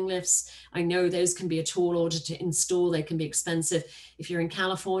ceiling lifts. I know those can be a tall order to install. They can be expensive. If you're in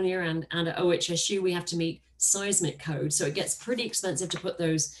California and at OHSU, we have to meet seismic code. So it gets pretty expensive to put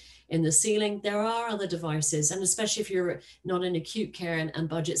those in the ceiling. There are other devices, and especially if you're not in acute care and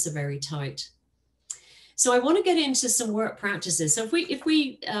budgets are very tight. So I want to get into some work practices. So if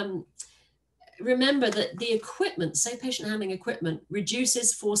we remember that the equipment, safe patient handling equipment,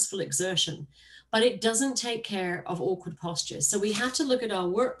 reduces forceful exertion, but it doesn't take care of awkward postures. So we have to look at our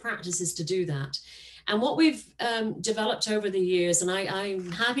work practices to do that. And what we've developed over the years, and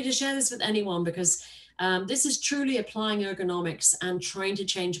I'm happy to share this with anyone, because this is truly applying ergonomics and trying to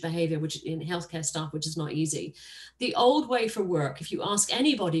change behavior, which in healthcare staff, which is not easy. The old way for work, if you ask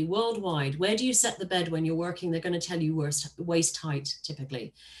anybody worldwide, where do you set the bed when you're working, they're going to tell you waist height,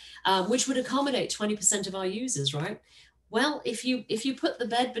 typically, which would accommodate 20% of our users, right? Well, if you put the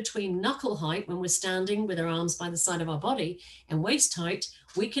bed between knuckle height when we're standing with our arms by the side of our body and waist height,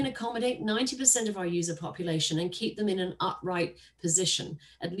 we can accommodate 90% of our user population and keep them in an upright position,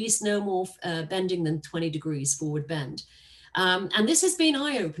 at least no more bending than 20 degrees forward bend. And this has been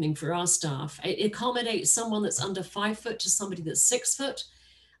eye-opening for our staff. It accommodates someone that's under 5 foot to somebody that's 6 foot,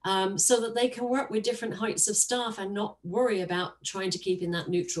 so that they can work with different heights of staff and not worry about trying to keep in that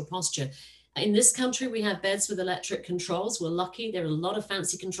neutral posture. In this country, we have beds with electric controls. We're lucky. There are a lot of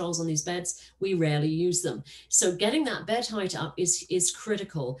fancy controls on these beds. We rarely use them. So getting that bed height up is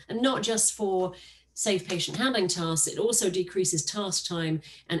critical, and not just for safe patient handling tasks. It also decreases task time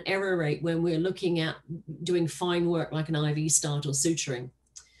and error rate when we're looking at doing fine work like an IV start or suturing.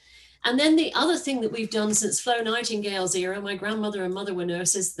 And then the other thing that we've done since Flo Nightingale's era, my grandmother and mother were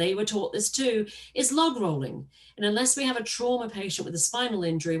nurses, they were taught this too, is log rolling. And unless we have a trauma patient with a spinal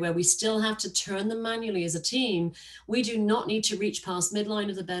injury where we still have to turn them manually as a team, we do not need to reach past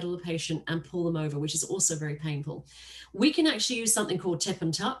midline of the bed of the patient and pull them over, which is also very painful. We can actually use something called tip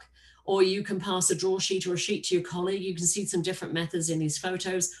and tuck, or you can pass a draw sheet or a sheet to your colleague. You can see some different methods in these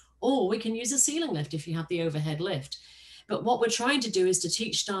photos, or we can use a ceiling lift if you have the overhead lift. But what we're trying to do is to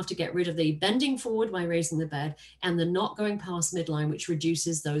teach staff to get rid of the bending forward by raising the bed and the not going past midline, which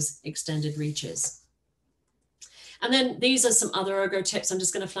reduces those extended reaches. And then these are some other ergo tips. I'm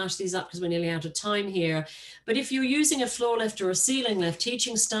just going to flash these up because we're nearly out of time here. But if you're using a floor lift or a ceiling lift,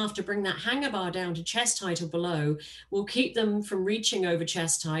 teaching staff to bring that hanger bar down to chest height or below will keep them from reaching over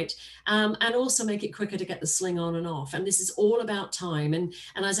chest height, and also make it quicker to get the sling on and off. And this is all about time. And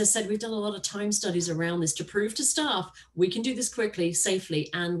as I said, we've done a lot of time studies around this to prove to staff we can do this quickly,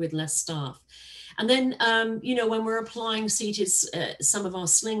 safely, and with less staff. And then, you know, when we're applying seated, some of our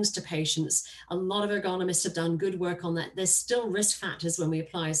slings to patients, a lot of ergonomists have done good work on that. There's still risk factors when we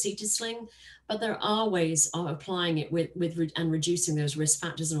apply a seated sling, but there are ways of applying it and reducing those risk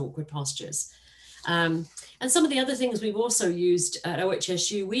factors and awkward postures. And some of the other things we've also used at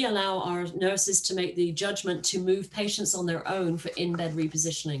OHSU, we allow our nurses to make the judgment to move patients on their own for in-bed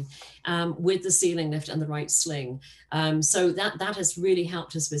repositioning with the ceiling lift and the right sling. So that has really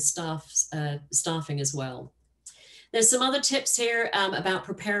helped us with staffing as well. There's some other tips here about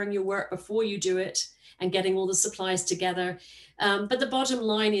preparing your work before you do it and getting all the supplies together. But the bottom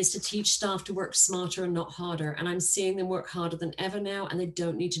line is to teach staff to work smarter and not harder. And I'm seeing them work harder than ever now, and they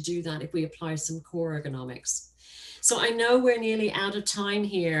don't need to do that if we apply some core ergonomics. So I know we're nearly out of time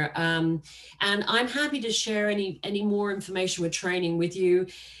here, and I'm happy to share any more information with training with you.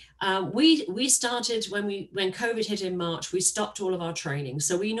 We started when COVID hit in March, we stopped all of our training.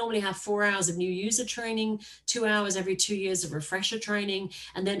 So we normally have 4 hours of new user training, 2 hours every 2 years of refresher training,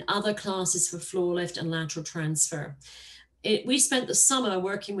 and then other classes for floor lift and lateral transfer. We spent the summer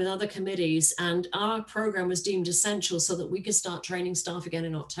working with other committees, and our program was deemed essential so that we could start training staff again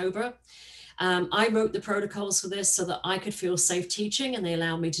in October. I wrote the protocols for this so that I could feel safe teaching, and they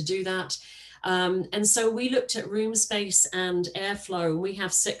allowed me to do that. And so we looked at room space and airflow. We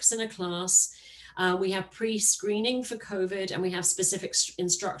have 6 in a class. We have pre-screening for COVID, and we have specific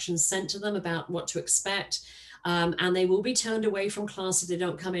instructions sent to them about what to expect. And they will be turned away from class if they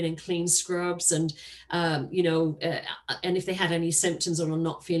don't come in and clean scrubs and, you know, and if they had any symptoms or are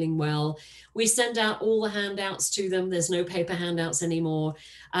not feeling well. We send out all the handouts to them. There's no paper handouts anymore.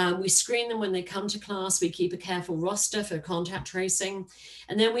 We screen them when they come to class. We keep a careful roster for contact tracing.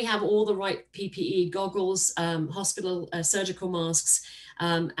 And then we have all the right PPE, goggles, hospital surgical masks,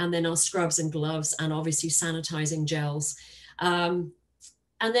 and then our scrubs and gloves, and obviously sanitizing gels.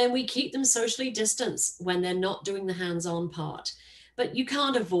 And then we keep them socially distanced when they're not doing the hands-on part. But you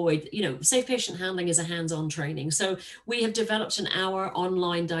can't avoid, you know, safe patient handling is a hands-on training. So we have developed an hour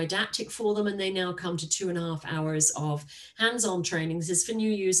online didactic for them, and they now come to 2.5 hours of hands-on training. This is for new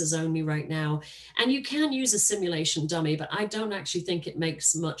users only right now. And you can use a simulation dummy, but I don't actually think it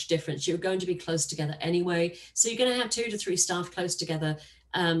makes much difference. You're going to be close together anyway. So you're going to have 2 to 3 staff close together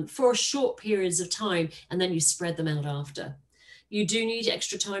for short periods of time, and then you spread them out after. You do need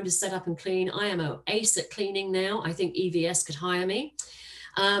extra time to set up and clean. I am an ace at cleaning now. I think EVS could hire me.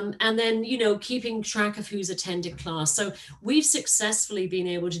 And then, you know, keeping track of who's attended class. So we've successfully been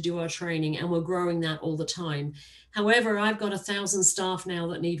able to do our training, and we're growing that all the time. However, I've got 1,000 staff now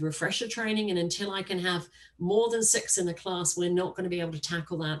that need refresher training, and until I can have more than 6 in a class, we're not going to be able to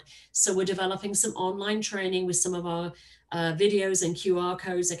tackle that. So we're developing some online training with some of our videos and QR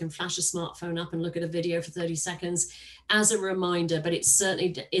codes. They can flash a smartphone up and look at a video for 30 seconds as a reminder, but it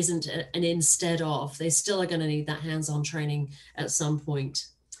certainly isn't an instead of. They still are going to need that hands-on training at some point.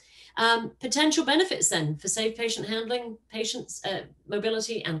 Potential benefits then for safe patient handling, patients,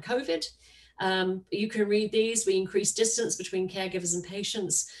 mobility, and COVID. You can read these. We increase distance between caregivers and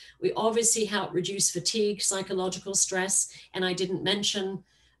patients. We obviously help reduce fatigue, psychological stress, and I didn't mention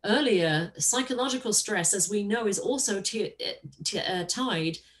earlier, psychological stress, as we know, is also tied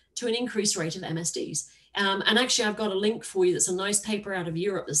to an increased rate of MSDs. And actually, I've got a link for you that's a nice paper out of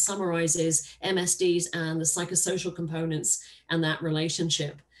Europe that summarizes MSDs and the psychosocial components and that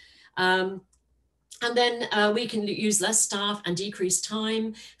relationship. And then we can use less staff and decrease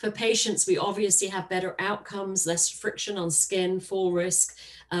time. For patients, we obviously have better outcomes, less friction on skin, fall risk,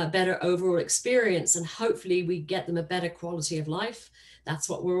 better overall experience, and hopefully we get them a better quality of life. That's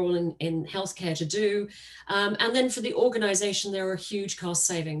what we're all in healthcare to do. And then for the organization, there are huge cost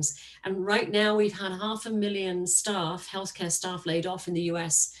savings. And right now we've had 500,000 staff, healthcare staff laid off in the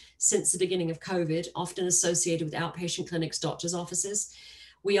US since the beginning of COVID, often associated with outpatient clinics, doctors' offices.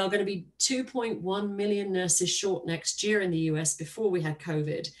 We are going to be 2.1 million nurses short next year in the US before we had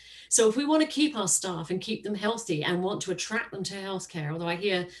COVID. So if we want to keep our staff and keep them healthy and want to attract them to healthcare, although I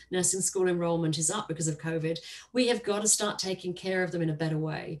hear nursing school enrollment is up because of COVID, we have got to start taking care of them in a better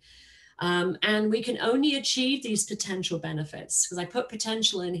way. And we can only achieve these potential benefits, because I put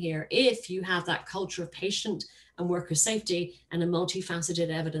potential in here, if you have that culture of patient and worker safety and a multifaceted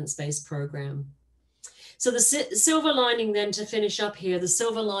evidence-based program. So the silver lining then, to finish up here, the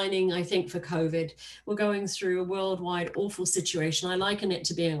silver lining, I think, for COVID, we're going through a worldwide awful situation. I liken it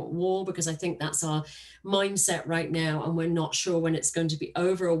to being at war, because I think that's our mindset right now, and we're not sure when it's going to be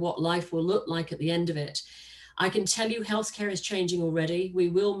over or what life will look like at the end of it. I can tell you healthcare is changing already. We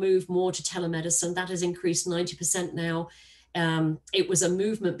will move more to telemedicine. That has increased 90% now. It was a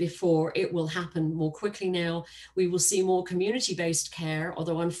movement before. It will happen more quickly now. We will see more community-based care,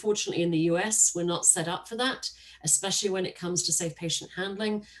 although unfortunately in the US, we're not set up for that, especially when it comes to safe patient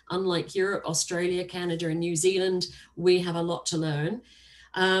handling. Unlike Europe, Australia, Canada, and New Zealand, we have a lot to learn.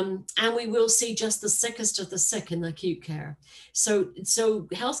 And we will see just the sickest of the sick in the acute care. So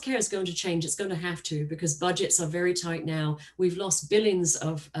healthcare is going to change. It's going to have to, because budgets are very tight now. We've lost billions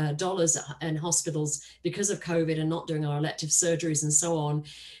of dollars in hospitals because of COVID and not doing our elective surgeries and so on.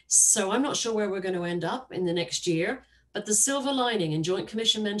 So I'm not sure where we're going to end up in the next year. But the silver lining, and Joint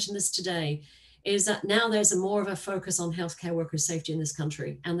Commission mentioned this today, is that now there's more of a focus on healthcare worker safety in this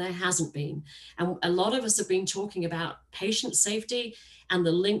country, and there hasn't been. And a lot of us have been talking about patient safety and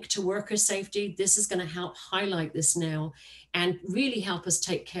the link to worker safety. This is going to help highlight this now and really help us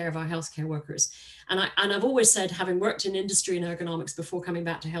take care of our healthcare workers. And I've always said, having worked in industry and ergonomics before coming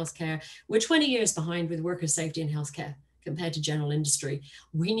back to healthcare, we're 20 years behind with worker safety in healthcare compared to general industry.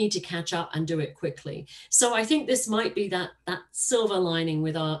 We need to catch up and do it quickly. So I think this might be that silver lining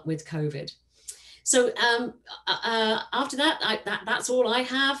with COVID. So after that, that's all I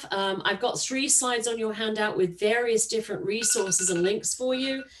have. I've got 3 slides on your handout with various different resources and links for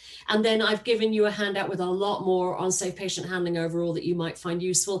you. And then I've given you a handout with a lot more on safe patient handling overall that you might find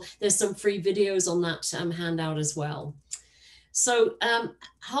useful. There's some free videos on that handout as well. So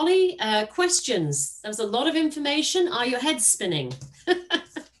Holly, questions? There was a lot of information. Are your heads spinning?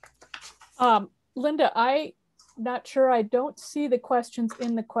 Linda, I'm not sure. I don't see the questions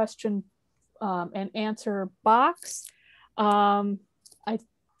in the question and answer box. I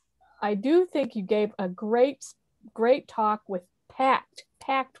do think you gave a great talk with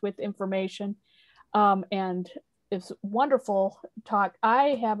packed with information, and it's wonderful talk.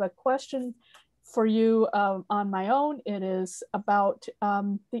 I have a question for you on my own. It is about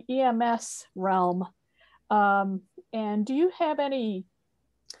the EMS realm, and do you have any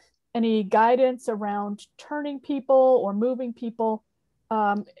guidance around turning people or moving people,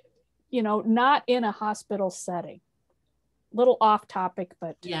 not in a hospital setting? Little off topic,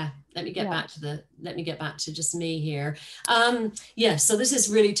 but yeah, let me get back to just me here. Yeah, so this is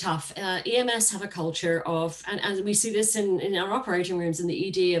really tough. EMS have a culture of, and we see this in our operating rooms in the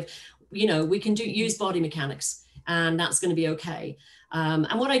ED of, we can use body mechanics, and that's going to be okay. And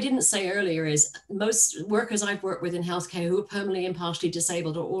what I didn't say earlier is most workers I've worked with in healthcare who are permanently and partially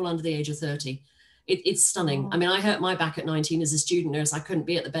disabled are all under the age of 30. It's stunning. I mean, I hurt my back at 19 as a student nurse. I couldn't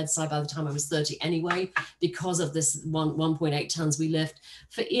be at the bedside by the time I was 30 anyway, because of this 1.8 tons we lift.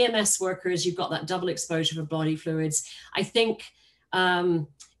 For EMS workers, you've got that double exposure for body fluids. I think,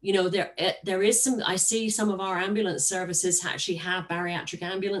 you know, there is some, I see some of our ambulance services actually have bariatric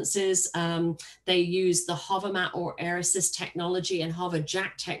ambulances. They use the HoverMat or Air Assist technology and Hover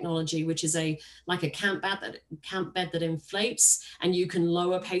Jack technology, which is like a camp bed that inflates, and you can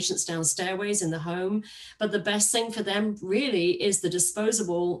lower patients down stairways in the home. But the best thing for them really is the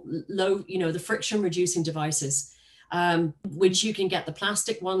disposable low, you know, the friction reducing devices. Which you can get the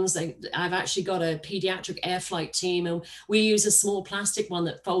plastic ones. I've actually got a pediatric air flight team, and we use a small plastic one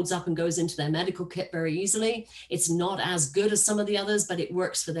that folds up and goes into their medical kit very easily. It's not as good as some of the others, but it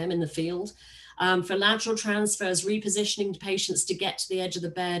works for them in the field. For lateral transfers, repositioning patients to get to the edge of the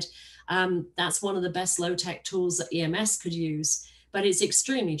bed, that's one of the best low-tech tools that EMS could use, but it's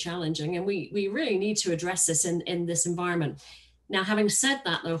extremely challenging, and we really need to address this in this environment. Now, having said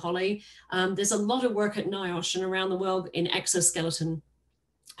that, though, Holly, there's a lot of work at NIOSH and around the world in exoskeleton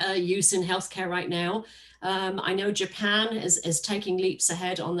use in healthcare right now. I know Japan is taking leaps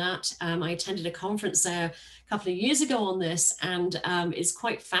ahead on that. I attended a conference there a couple of years ago on this, and it's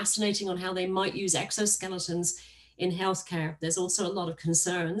quite fascinating on how they might use exoskeletons in healthcare. There's also a lot of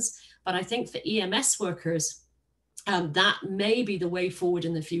concerns, but I think for EMS workers, that may be the way forward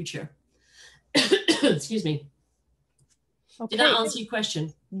in the future. Excuse me. Okay. Did that answer your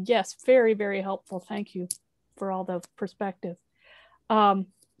question? Yes, very, very helpful. Thank you for all the perspective. I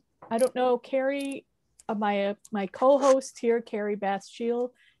don't know, Carrie, my co-host here, Carrie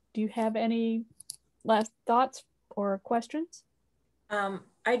Bastiel, do you have any last thoughts or questions?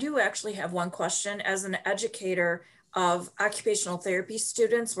 I do actually have one question. As an educator of occupational therapy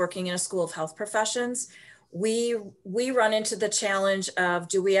students working in a school of health professions, we run into the challenge of,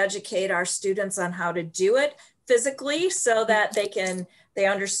 do we educate our students on how to do it physically so that they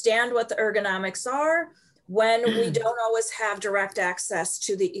understand what the ergonomics are, when we don't always have direct access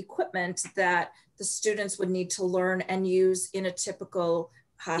to the equipment that the students would need to learn and use in a typical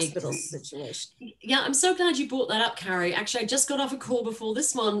hospital situation. Yeah, I'm so glad you brought that up, Carrie. Actually, I just got off a call before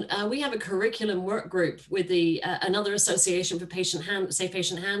this one. We have a curriculum work group with the another association for safe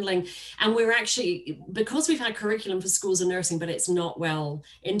patient handling, and we're actually, because we've had curriculum for schools of nursing, but it's not well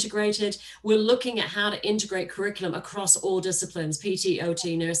integrated, we're looking at how to integrate curriculum across all disciplines: PT,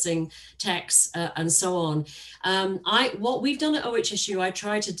 OT, nursing, techs, and so on. What we've done at OHSU, I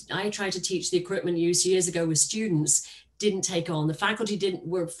tried to teach the equipment use years ago with students. Didn't take on. The faculty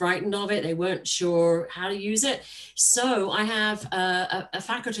were frightened of it. They weren't sure how to use it. So I have a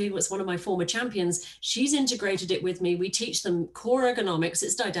faculty who was one of my former champions. She's integrated it with me. We teach them core ergonomics.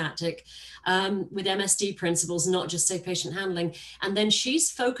 It's didactic with MSD principles, not just safe patient handling. And then she's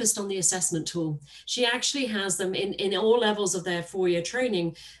focused on the assessment tool. She actually has them in all levels of their 4-year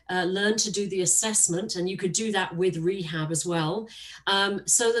training, learn to do the assessment. And you could do that with rehab as well,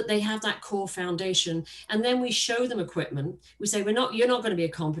 so that they have that core foundation. And then we show them equipment. We say, you're not going to be a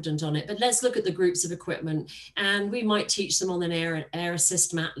competent on it, but let's look at the groups of equipment. And we might teach them on an air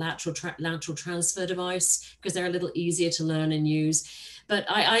assist mat lateral transfer device, because they're a little easier to learn and use. But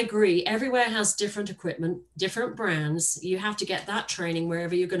I agree, everywhere has different equipment, different brands. You have to get that training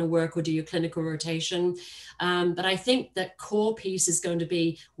wherever you're going to work or do your clinical rotation. But I think that core piece is going to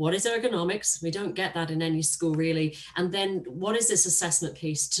be, what is ergonomics? We don't get that in any school really. And then what is this assessment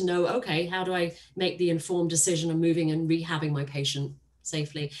piece to know, okay, how do I make the informed decision of moving and rehabbing my patient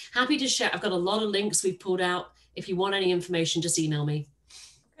safely? Happy to share. I've got a lot of links we've pulled out. If you want any information, just email me.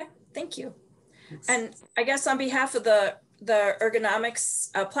 Okay, thank you. Thanks. And I guess on behalf of the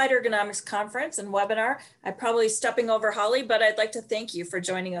Applied Ergonomics Conference and webinar, I'm probably stepping over Holly, but I'd like to thank you for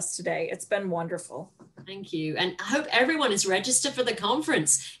joining us today. It's been wonderful. Thank you. And I hope everyone is registered for the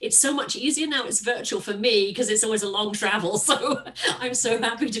conference. It's so much easier now. It's virtual for me because it's always a long travel. So I'm so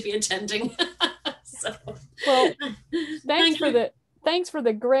happy to be attending. Well, thanks for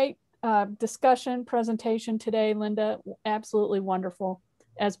the great discussion presentation today, Linda. Absolutely wonderful,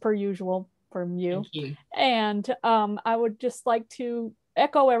 as per usual from you. Thank you. And I would just like to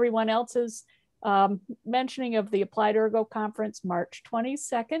echo everyone else's mentioning of the Applied Ergo Conference, March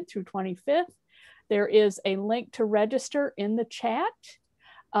 22nd through 25th. There is a link to register in the chat.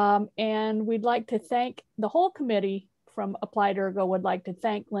 And we'd like to thank the whole committee from Applied Ergo, would like to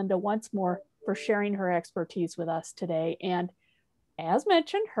thank Linda once more for sharing her expertise with us today. And as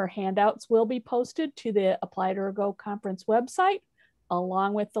mentioned, her handouts will be posted to the Applied Ergo Conference website,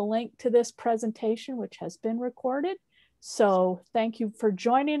 along with the link to this presentation, which has been recorded. So thank you for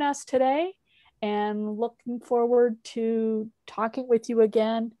joining us today, and looking forward to talking with you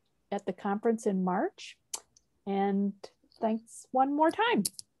again at the conference in March. And thanks one more time.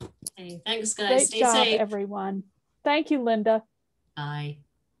 Hey, thanks guys. Great Stay job, safe. everyone. Thank you, Linda. Bye.